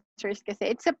influencers kasi,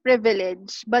 it's a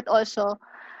privilege, but also,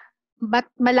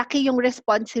 malaki yung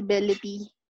responsibility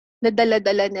na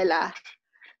dala-dala nila.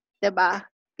 Diba?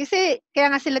 Kasi,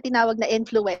 kaya nga sila tinawag na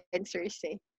influencers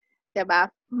eh. Diba?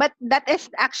 But that is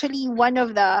actually one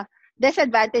of the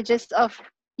disadvantages of,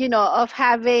 of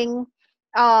having,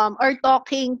 or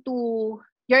talking to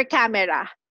your camera.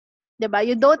 Diba?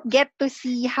 You don't get to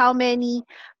see how many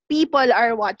people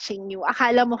are watching you.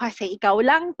 Akala mo kasi ikaw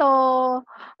lang to,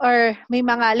 or may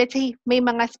mga, let's say, may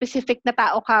mga specific na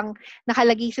tao kang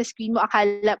nakalagay sa screen mo,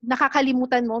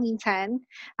 nakakalimutan mo minsan.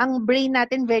 Ang brain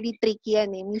natin very tricky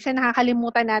yan eh. Minsan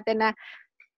nakakalimutan natin na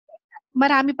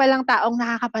marami palang taong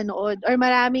nakakapanood, or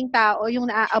maraming tao yung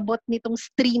naaabot nitong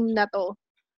stream na to,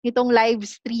 nitong live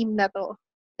stream na to.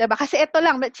 Diba? Kasi ito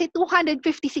lang, let's say 256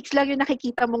 lang yung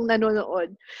nakikita mong nanonood.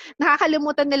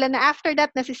 Nakakalimutan nila na after that,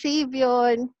 nasi-save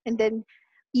yun, and then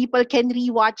people can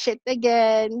rewatch it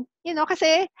again.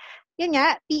 Kasi, yun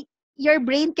nga, your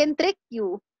brain can trick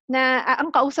you na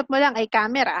ang kausap mo lang ay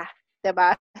camera.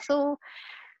 Diba? So,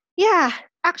 yeah,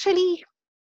 actually,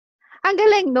 ang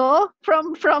galing, no?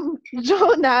 From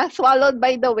Jonah, swallowed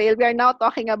by the whale, we are now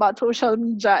talking about social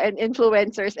media and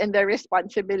influencers and their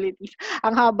responsibilities.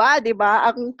 Ang haba, di ba?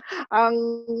 Ang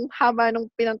haba nung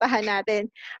pinuntahan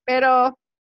natin. Pero,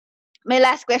 my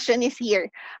last question is here.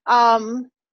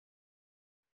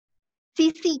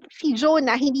 Si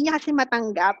Jonah, hindi niya kasi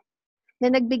matanggap na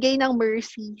nagbigay ng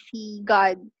mercy si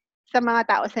God sa mga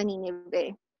tao sa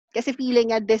Nineveh. Kasi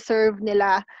feeling niya deserve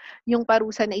nila yung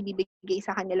parusa na ibibigay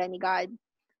sa kanila ni God.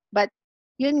 But,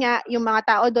 yun nga, yung mga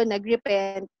tao doon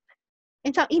nag-repent.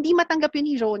 And so, hindi matanggap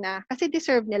yun ni Jonah kasi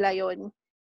deserve nila yun.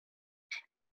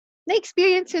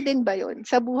 Na-experience yun din ba yun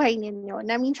sa buhay ninyo?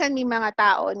 Na minsan may mga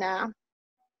tao na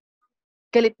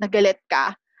galit na galit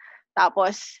ka.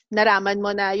 Tapos, naraman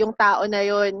mo na yung tao na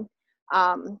yun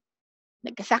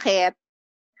nagkasakit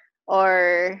or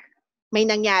may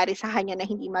nangyari sa kanya na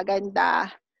hindi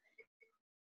maganda.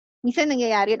 Minsan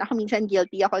nangyayari yun. Ako minsan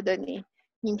guilty ako doon eh.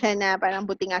 Minsan na parang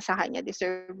buti nga sa kanya,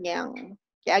 deserve niyang,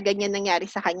 kaya ganyan nangyari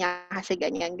sa kanya kasi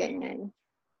ganyan.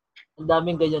 Ang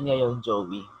daming ganyan ngayon,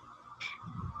 Joey.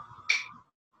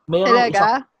 Mayroong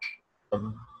talaga?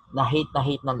 Isang na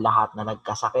hate ng lahat na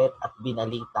nagkasakit at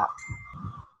binalita.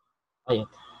 Ayun.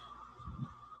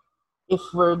 If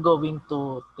we're going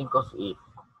to think of it,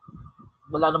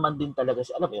 wala naman din talaga,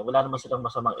 alam mo yun, wala naman silang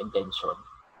masamang intention.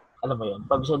 Alam mo yun,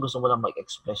 pag gusto mo lang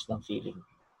mag-express ng feeling,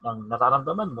 ng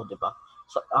nararamdaman mo, di ba?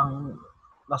 Ang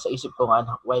nasa isip ko nga,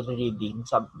 while reading,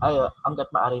 hanggat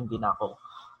maaari din ako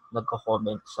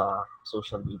nagko-comment sa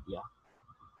social media.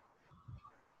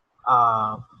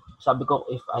 Sabi ko,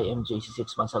 if I am JC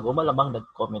 6 months ago, malamang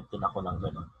nag-comment din ako ng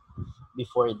gano'n.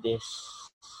 Before this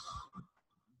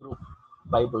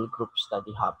Bible group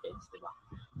study happens, di ba?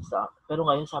 Pero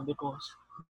ngayon, sabi ko,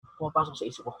 pumapasok sa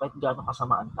isip ko, kahit gano'ng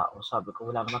kasama ang tao, sabi ko,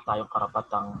 wala naman tayong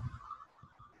karapatang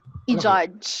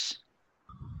i-judge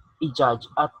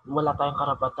at wala tayong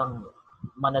karapatang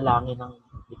manalangin ng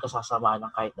ikasasama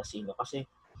ng kahit na sino. Kasi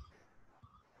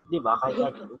Di ba?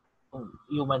 Kahit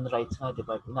human rights nga, di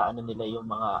ba? Inaano nila yung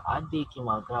mga addict, yung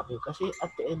mga grabe. Kasi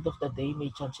at the end of the day, may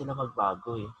chance sila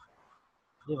magbago eh.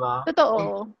 Di ba?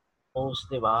 Totoo. Almost,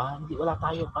 di ba? Wala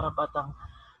tayong karapatang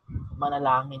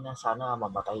manalangin na sana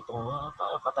mamatay ito.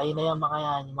 Patay na yan mga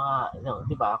yan, yung mga,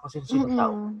 di ba? Kung sino-sinong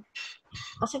tao.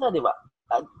 Kasi nga, di ba?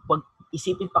 Pag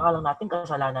isipin pa nga lang natin,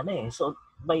 kasalanan na eh. So,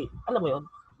 alam mo yun,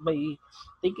 by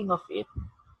thinking of it,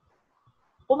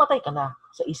 pumatay ka na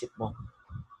sa isip mo.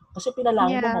 Kasi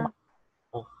pinalangin mo,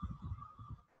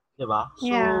 di ba?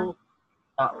 So,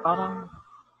 parang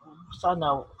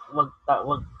sana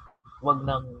wag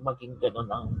nang maging ganun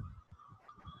ang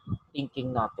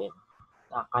thinking natin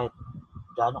na kahit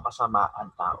gaano kasama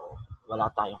ang tao, wala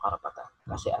tayong karapatan.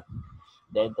 Kasi at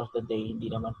the end of the day,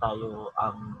 hindi naman tayo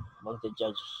ang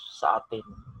mag-judge sa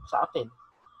atin.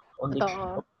 Only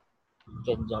God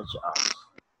can judge us.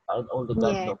 And only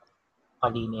God knows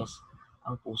kalinis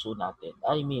ang puso natin.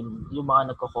 I mean, yung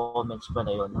mga nagko-comments pa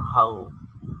na yun,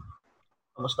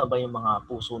 kamusta ba yung mga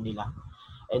puso nila?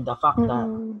 And the fact that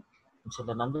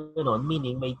sila nandun,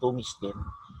 meaning may tumis din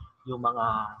yung mga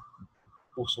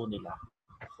puso nila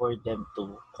for them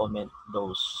to comment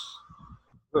those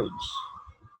words.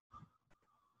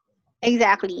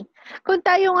 Exactly. Kung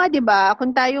tayo nga, 'di ba?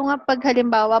 Kung tayo nga pag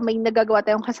halimbawa may nagagawa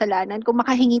tayong kasalanan, kung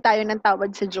makahingi tayo ng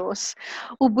tawad sa Diyos,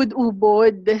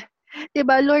 ubod-ubod. 'Di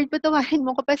ba? Lord, patawarin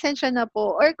mo ko, pasensya na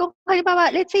po. Or kung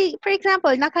halimbawa, let's say, for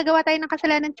example, nakagawa tayo ng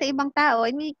kasalanan sa ibang tao,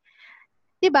 and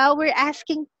 'di ba? We're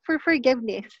asking for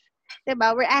forgiveness. 'Di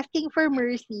ba? We're asking for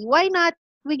mercy. Why not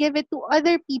we give it to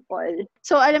other people?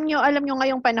 So alam nyo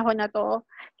ngayong panahon na to,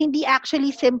 hindi actually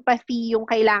sympathy yung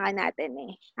kailangan natin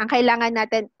eh. Ang kailangan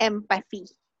natin, empathy.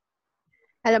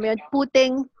 Alam mo yun,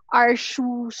 putting our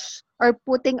shoes or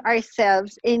putting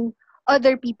ourselves in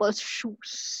other people's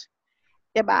shoes.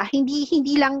 'Di ba? Hindi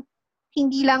lang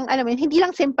alam mo yun, hindi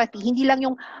lang sympathy, hindi lang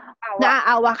yung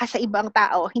naaawa ka sa ibang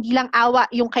tao, hindi lang awa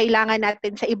yung kailangan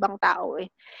natin sa ibang tao eh.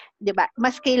 'Di ba?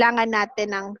 Mas kailangan natin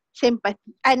ng sympathy,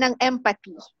 ng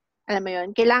empathy. Alam mo yun,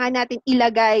 kailangan natin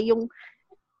ilagay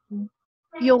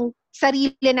yung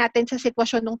sarili natin sa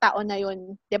sitwasyon ng tao na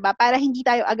yun, 'di ba? Para hindi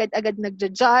tayo agad-agad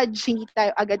nagja-judge, hindi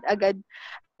tayo agad-agad,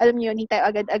 alam mo yun, hindi tayo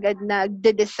agad-agad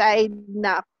nagde-decide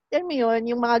na, alam mo yun,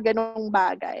 yung mga ganong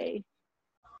bagay.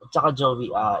 At saka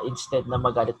Joey, instead na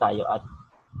magalit tayo at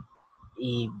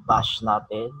i-bash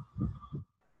natin,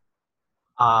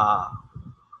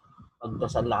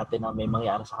 pagdasal natin na may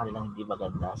mangyari sa kanilang hindi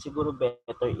maganda, siguro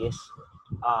better is,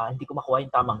 hindi ko makuha yung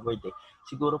tamang word eh,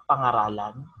 siguro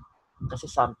pangaralan. Kasi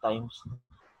sometimes,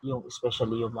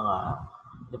 especially yung mga,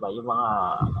 di ba, yung mga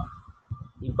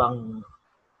ibang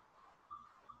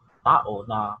tao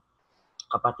na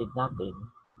kapatid natin,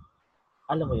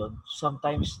 alam mo yun,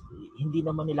 sometimes, hindi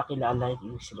naman nila kilala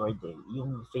si Lord eh.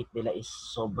 Yung faith nila is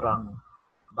sobrang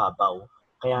babaw.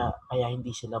 Kaya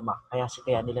hindi sila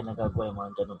kaya nila nagagawa yung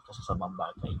mga ganun kasasamang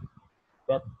bagay.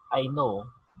 But I know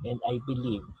and I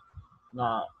believe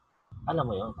na alam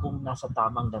mo yun, kung nasa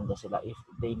tamang danda sila, if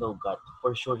they know God,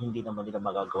 for sure hindi naman nila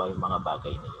magagawa yung mga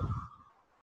bagay na yun.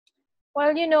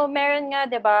 Well, meron nga,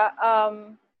 'di ba,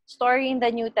 story in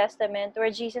the New Testament where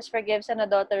Jesus forgives an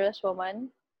adulterous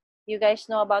woman. You guys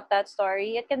know about that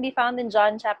story? It can be found in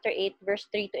John chapter 8, verse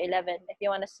 3 to 11, if you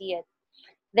want to see it.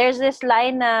 There's this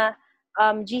line na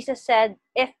Jesus said,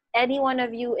 "If any one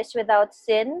of you is without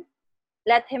sin,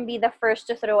 let him be the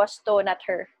first to throw a stone at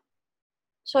her."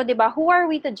 So, di ba, who are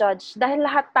we to judge? Dahil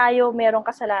lahat tayo merong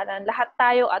kasalanan, lahat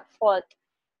tayo at fault.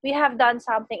 We have done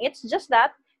something. It's just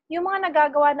that, yung mga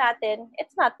nagagawa natin,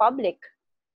 it's not public.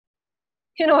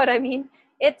 You know what I mean?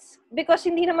 It's because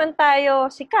hindi naman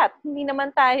tayo sikat. Hindi naman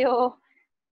tayo,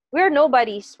 we're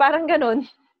nobodies. Parang ganun.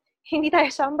 Hindi tayo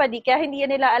somebody. Kaya hindi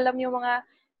nila alam yung mga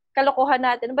kalokohan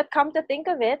natin. But come to think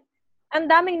of it, ang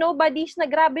daming nobodies na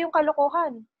grabe yung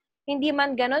kalokohan. Hindi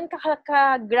man ganun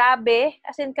ka-grabe,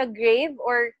 as in ka-grave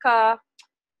or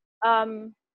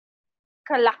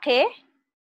kalaki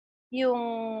yung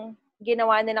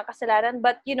ginawa nilang kasalanan.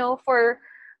 But, for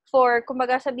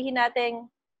kumbaga sabihin natin,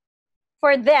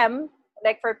 for them,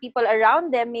 like for people around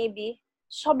them maybe,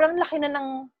 sobrang laki na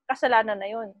ng kasalanan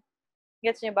na yun.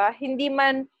 Gets niyo ba? Hindi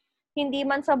man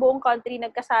sa buong country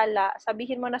nagkasala,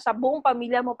 sabihin mo na sa buong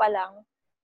pamilya mo pa lang,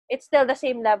 it's still the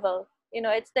same level.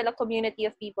 It's still a community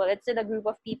of people. It's still a group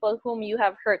of people whom you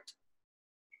have hurt.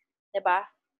 Diba?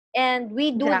 And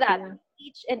we do that,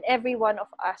 each and every one of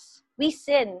us. We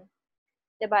sin.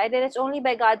 Diba? And then it's only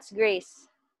by God's grace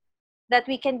that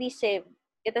we can be saved.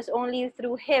 It is only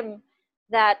through Him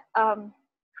that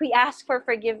we ask for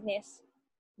forgiveness,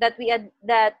 that we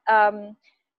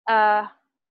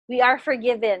are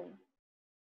forgiven.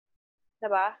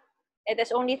 Diba? It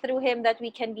is only through Him that we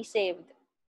can be saved.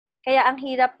 Kaya ang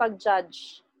hirap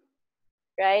pag-judge.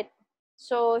 Right?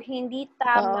 So, hindi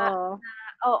tama Totoo.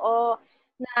 oo,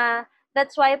 na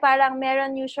that's why parang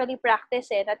meron usually practice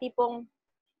na tipong,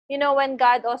 when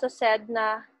God also said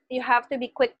na you have to be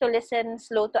quick to listen,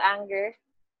 slow to anger.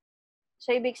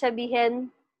 So, ibig sabihin,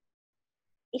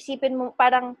 isipin mo,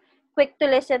 parang quick to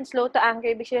listen, slow to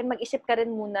anger, ibig sabihin, mag-isip ka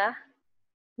rin muna.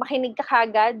 Makinig ka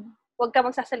kagad. Huwag ka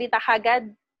magsasalita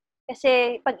kagad.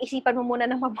 Kasi pag-isipan mo muna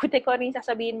ng mabuti kung ano yung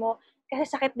sasabihin mo. Kasi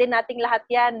sakit din nating lahat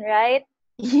yan, right?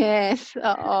 Yes,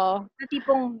 oo. Na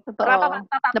tipong, Totoo.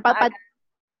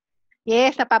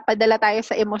 Yes, napapadala tayo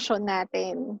sa emosyon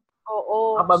natin.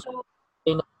 Oo. Kapag So,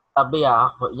 sabi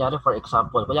kunyari for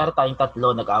example, kunyari tayong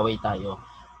tatlo, nag-away tayo.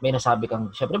 May nasabi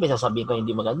kang, syempre may sasabihin ka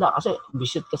hindi maganda kasi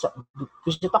visit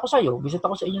ako sa iyo, visit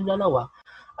ako sa inyong dalawa.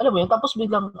 Alam mo yun, tapos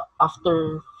biglang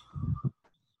after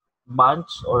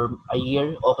months or a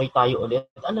year, okay tayo ulit.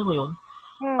 Alam mo yun,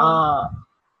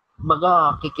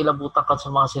 kikilabutan ka sa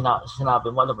mga sinabi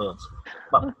mo, alam mo yun.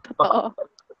 Totoo.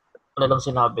 Ano lang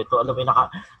sinabi to, alam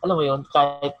mo yun,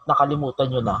 kahit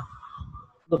nakalimutan nyo na,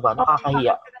 diba,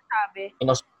 nakakahiya.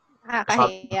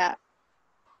 Nakakahiya.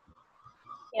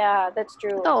 Yeah, that's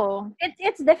true. Totoo.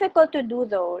 It's difficult to do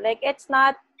though. Like, it's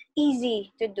not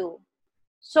easy to do.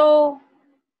 So,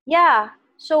 yeah.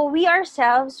 So, we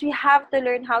ourselves, we have to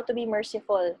learn how to be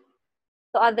merciful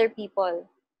to other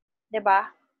people. Diba?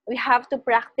 We have to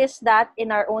practice that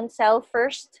in our own self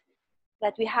first.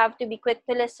 That we have to be quick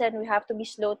to listen. We have to be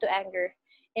slow to anger.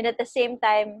 And at the same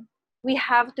time, we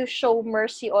have to show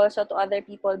mercy also to other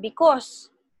people. Because,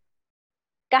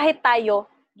 kahit tayo,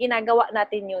 ginagawa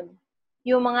natin yun.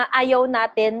 Yung mga ayaw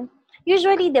natin,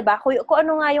 usually, di ba, kung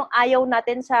ano nga yung ayaw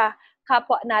natin sa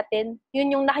kapwa natin, yun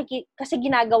yung kasi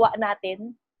ginagawa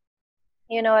natin.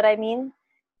 You know what I mean?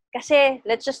 Kasi,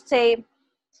 let's just say,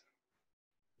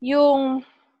 yung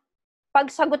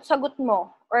pagsagot-sagot mo,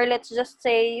 or let's just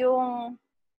say, yung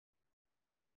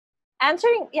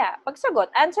answering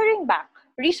back,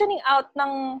 reasoning out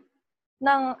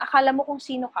ng akala mo kung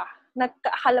sino ka,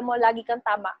 akala mo lagi kang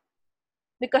tama.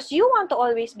 Because you want to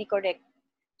always be correct.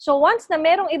 So once na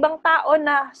merong ibang tao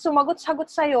na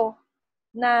sumagot-sagot sa'yo,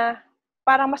 na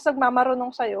parang mas nagmamarunong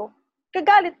sa'yo,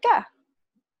 kagalit ka.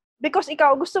 Because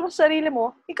ikaw, gusto mo sa sarili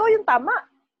mo, ikaw yung tama.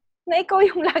 Na ikaw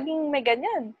yung laging may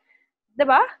ganyan.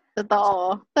 Diba?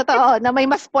 Totoo. Totoo. Na may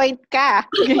mas point ka.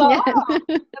 Ganyan.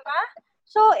 Diba?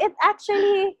 So it's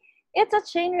a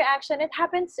chain reaction. It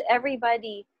happens to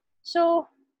everybody. So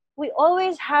we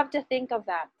always have to think of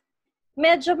that.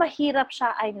 Medyo mahirap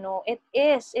siya, I know. It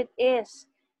is.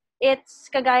 It's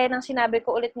kagaya ng sinabi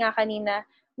ko ulit nga kanina,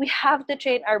 we have to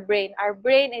train our brain. Our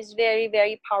brain is very,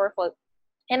 very powerful.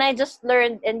 And I just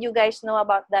learned, and you guys know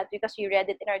about that because you read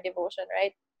it in our devotion,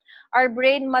 right? Our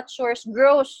brain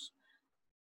grows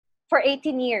for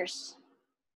 18 years.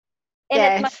 And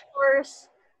it matures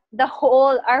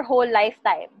our whole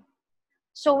lifetime.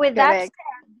 So with that said,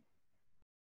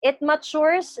 it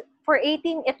grows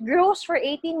for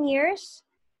 18 years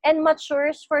and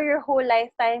matures for your whole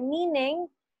lifetime, meaning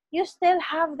you still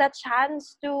have the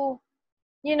chance to,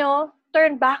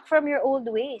 turn back from your old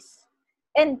ways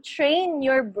and train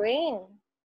your brain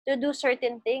to do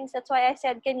certain things. That's why I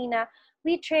said kanina,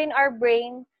 we train our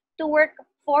brain to work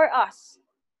for us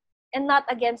and not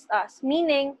against us.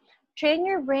 Meaning, train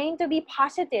your brain to be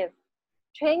positive.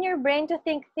 Train your brain to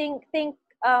think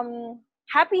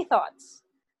happy thoughts.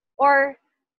 Or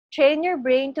train your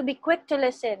brain to be quick to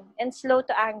listen and slow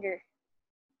to anger.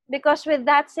 Because with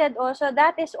that said also,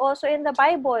 that is also in the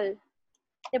Bible.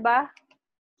 Diba?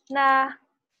 Na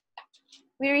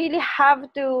we really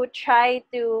have to try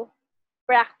to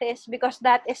practice because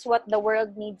that is what the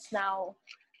world needs now.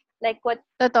 Like what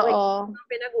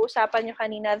pinag-uusapan nyo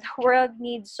kanina, the world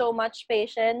needs so much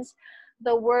patience,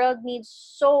 the world needs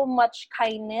so much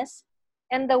kindness,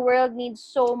 and the world needs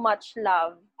so much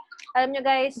love. Alam nyo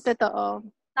guys,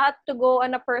 not to go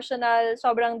on a personal,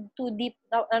 sobrang too deep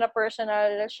on a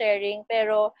personal sharing,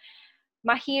 pero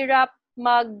mahirap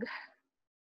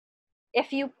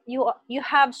if you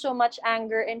have so much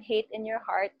anger and hate in your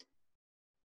heart,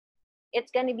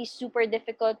 it's gonna be super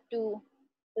difficult to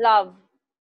love,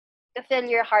 to fill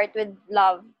your heart with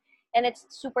love. And it's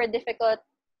super difficult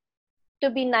to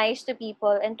be nice to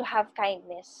people and to have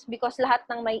kindness. Because lahat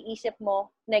ng may isip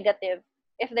mo, negative,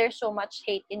 if there's so much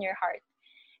hate in your heart.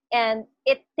 And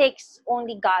it takes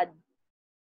only God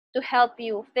to help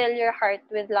you fill your heart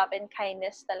with love and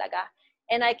kindness talaga.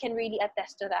 And I can really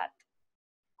attest to that.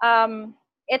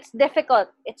 It's difficult.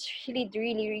 It's really,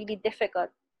 really, really difficult.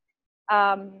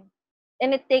 And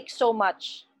it takes so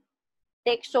much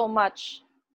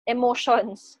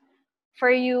emotions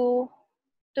for you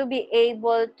to be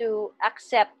able to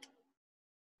accept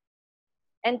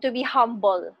and to be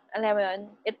humble. Alam mo yun?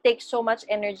 It takes so much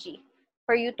energy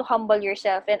for you to humble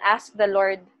yourself and ask the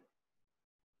Lord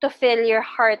to fill your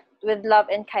heart with love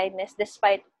and kindness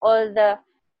despite all the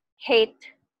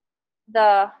hate,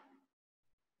 the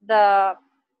the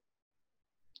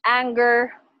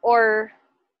anger, or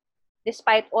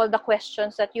despite all the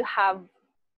questions that you have.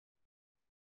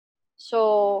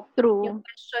 So, yung True.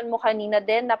 question mo kanina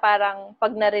din na parang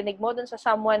pag narinig mo dun sa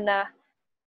someone na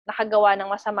nakagawa ng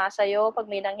masama sa'yo, pag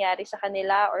may nangyari sa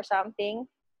kanila or something,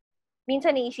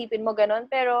 minsan iisipin mo ganun,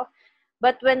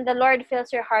 but when the Lord fills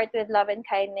your heart with love and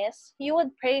kindness, you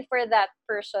would pray for that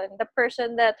person, the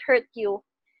person that hurt you.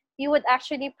 You would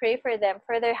actually pray for them,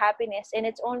 for their happiness, and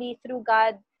it's only through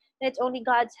God, and it's only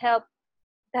God's help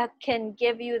that can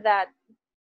give you that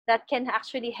can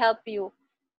actually help you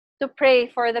to pray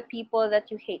for the people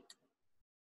that you hate.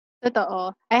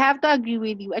 Totoo. I have to agree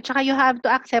with you. At saka you have to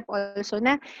accept also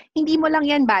na hindi mo lang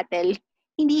yan battle.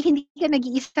 Hindi ka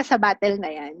nag-iisa sa battle na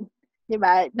yan. 'Di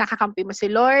ba? Nakakampi mo si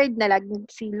Lord,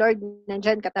 si Lord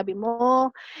nandiyan katabi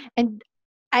mo. And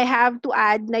I have to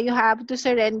add na you have to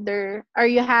surrender or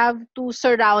you have to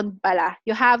surround pala.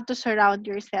 You have to surround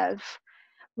yourself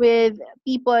with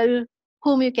people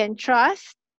whom you can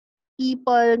trust,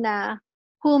 people na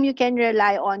whom you can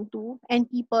rely on to, and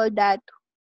people that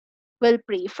will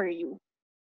pray for you.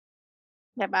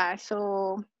 Diba?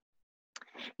 So,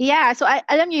 yeah. So,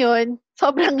 alam niyo yun,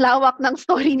 sobrang lawak ng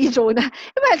story ni Jonah.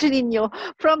 Imagine niyo,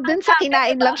 from dun sa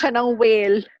kinain lang siya ng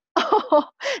whale,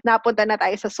 napunta na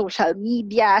tayo sa social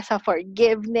media, sa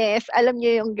forgiveness. Alam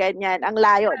niyo yung ganyan, ang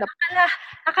layo.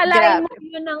 Akalain mo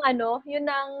yun ang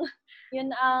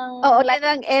Oo, yun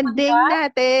ang ending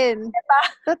natin. Diba?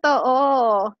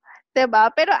 Totoo. 'Di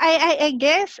ba? Pero I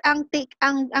guess ang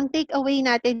takeaway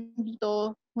natin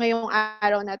dito ngayong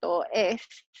araw na to is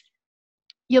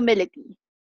humility.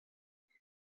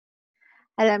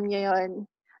 Alam niyo 'yon.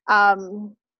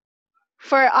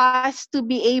 For us to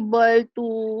be able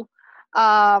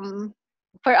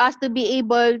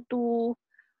to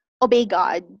obey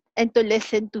God and to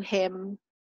listen to Him,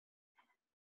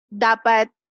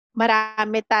 dapat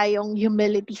marami tayong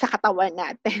humility sa katawan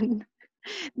natin.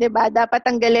 'Di ba? Dapat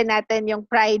tanggalin natin yung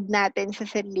pride natin sa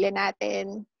sarili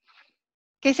natin.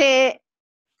 Kasi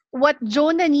what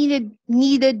Jonah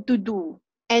needed to do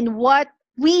and what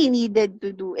we needed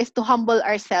to do is to humble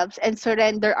ourselves and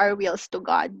surrender our wills to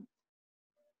God.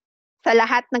 Sa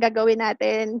lahat ng gagawin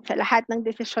natin, sa lahat ng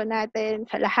desisyon natin,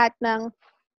 sa lahat ng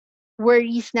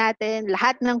worries natin,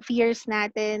 lahat ng fears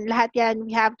natin, lahat yan,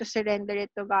 we have to surrender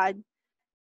it to God.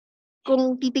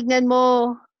 Kung titignan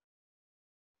mo,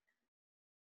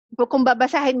 kung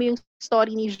babasahin mo yung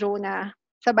story ni Jonah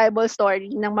sa Bible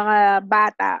story ng mga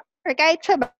bata, or kahit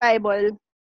sa Bible,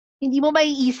 hindi mo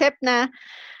maiisip na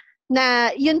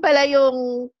yun pala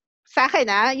yung, sa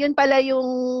akin yun pala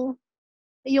yung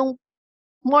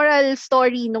moral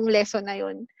story nung lesson na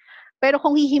yun. Pero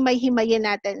kung hihimay-himayin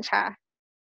natin siya,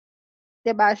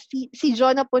 'di ba? Si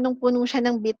Jonah punong-puno siya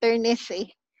ng bitterness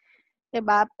 'di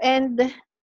ba? And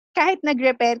kahit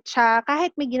nagrepent siya,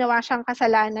 kahit may ginawa siyang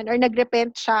kasalanan or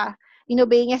nagrepent siya,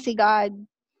 inobey niya si God,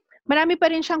 marami pa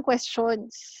rin siyang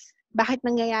questions. Bakit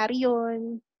nangyayari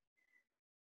yun?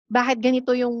 Bakit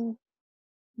ganito yung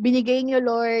binigay niyo,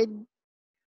 Lord?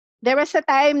 There was a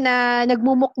time na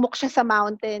nagmumukmuk siya sa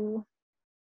mountain.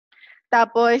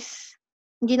 Tapos,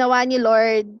 ginawa ni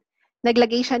Lord,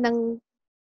 naglagay siya ng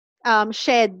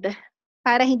shed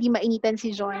para hindi mainitan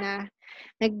si Jonah.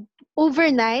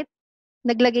 Overnight,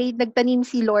 nagtanim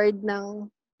si Lord ng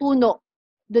puno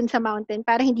dun sa mountain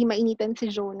para hindi mainitan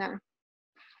si Jonah.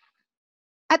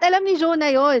 At alam ni Jonah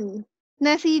yon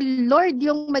na si Lord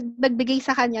yung nagbigay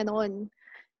sa kanya noon.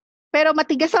 Pero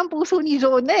matigas ang puso ni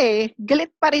Jonah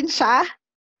Galit pa rin siya.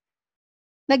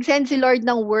 Nag-send si Lord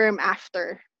ng worm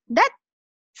after. That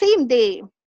same day.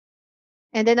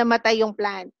 And then namatay yung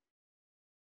plant.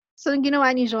 So, yung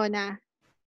ginawa ni Jonah,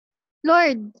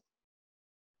 Lord,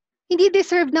 hindi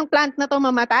deserve ng plant na to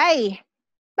mamatay.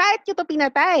 Bakit nyo to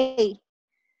pinatay?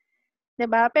 'Di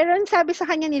ba? Pero sabi sa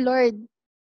kanya ni Lord,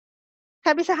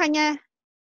 sabi sa kanya,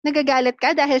 nagagalit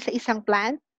ka dahil sa isang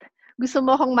plant? Gusto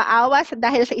mo akong maawa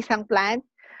dahil sa isang plant?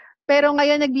 Pero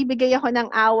ngayon nagbibigay ako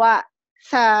ng awa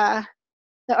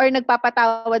or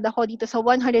nagpapatawad ako dito sa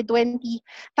 120,000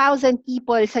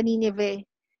 people sa Nineveh.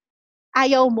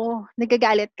 Ayaw mo,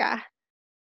 nagagalit ka.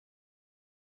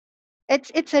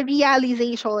 It's a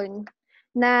realization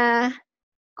na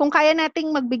kung kaya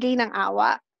nating magbigay ng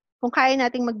awa, kung kaya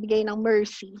nating magbigay ng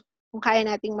mercy, kung kaya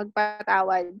nating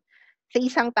magpatawad sa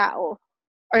isang tao,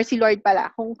 or si Lord pala,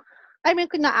 kung I mean,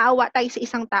 kung naawa tayo sa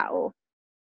isang tao,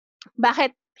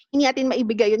 bakit hindi natin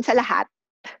maibigay yun sa lahat?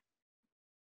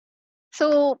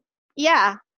 So,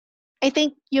 yeah, I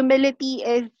think humility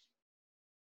is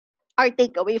our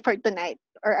takeaway for tonight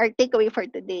or our takeaway for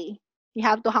today. We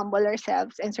have to humble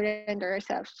ourselves and surrender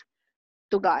ourselves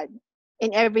to God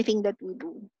in everything that we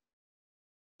do.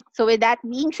 So with that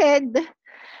being said,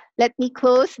 let me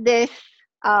close this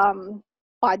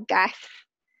podcast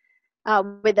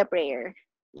with a prayer.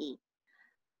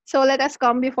 So let us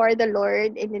come before the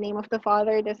Lord in the name of the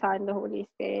Father, the Son, the Holy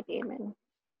Spirit. Amen.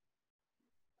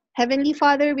 Heavenly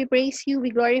Father, we praise you,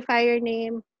 we glorify your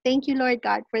name. Thank you, Lord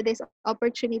God, for this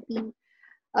opportunity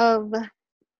of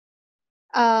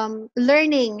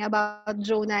learning about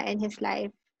Jonah and his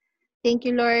life. Thank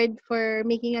you, Lord, for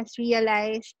making us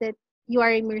realize that you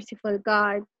are a merciful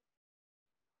God,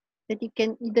 that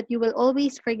you will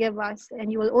always forgive us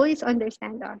and you will always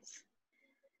understand us.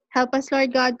 Help us,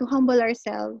 Lord God, to humble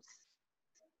ourselves.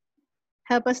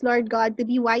 Help us, Lord God, to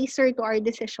be wiser to our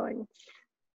decisions.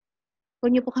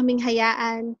 Huwag niyo po kaming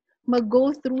hayaan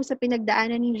mag-go through sa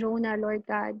pinagdaanan ni Jonah, Lord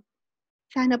God.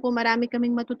 Sana po marami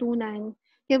kaming matutunan.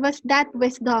 Give us that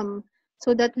wisdom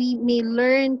so that we may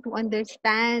learn to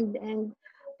understand and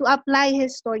to apply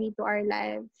His story to our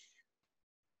lives.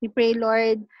 We pray,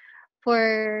 Lord,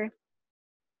 for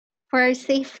our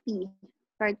safety,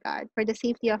 Lord God, for the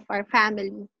safety of our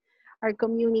family, our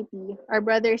community, our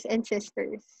brothers and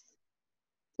sisters.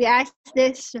 We ask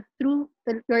this through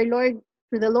the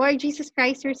Lord Jesus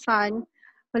Christ, your Son,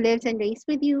 who lives and reigns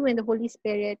with you in the Holy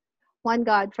Spirit, one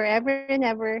God, forever and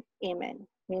ever. Amen.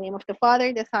 In the name of the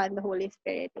Father, the Son, the Holy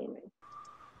Spirit. Amen.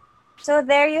 So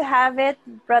there you have it,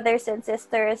 brothers and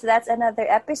sisters. That's another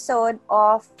episode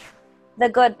of the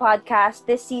Good Podcast,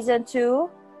 this season 2.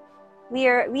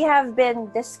 We have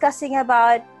been discussing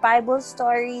about Bible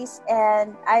stories,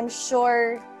 and I'm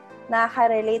sure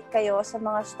nakaka-relate kayo sa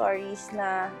mga stories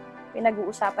na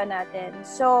pinag-uusapan natin.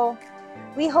 So,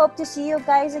 we hope to see you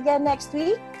guys again next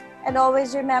week. And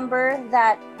always remember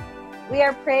that we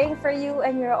are praying for you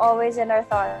and you're always in our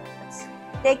thoughts.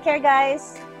 Take care,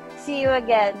 guys. See you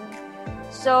again.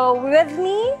 So, with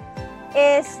me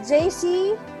is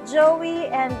JC, Joey,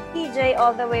 and PJ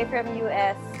all the way from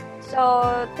US.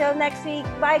 So, till next week.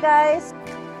 Bye, guys.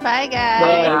 Bye, guys.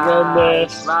 Bye,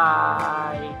 guys.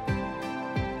 Bye.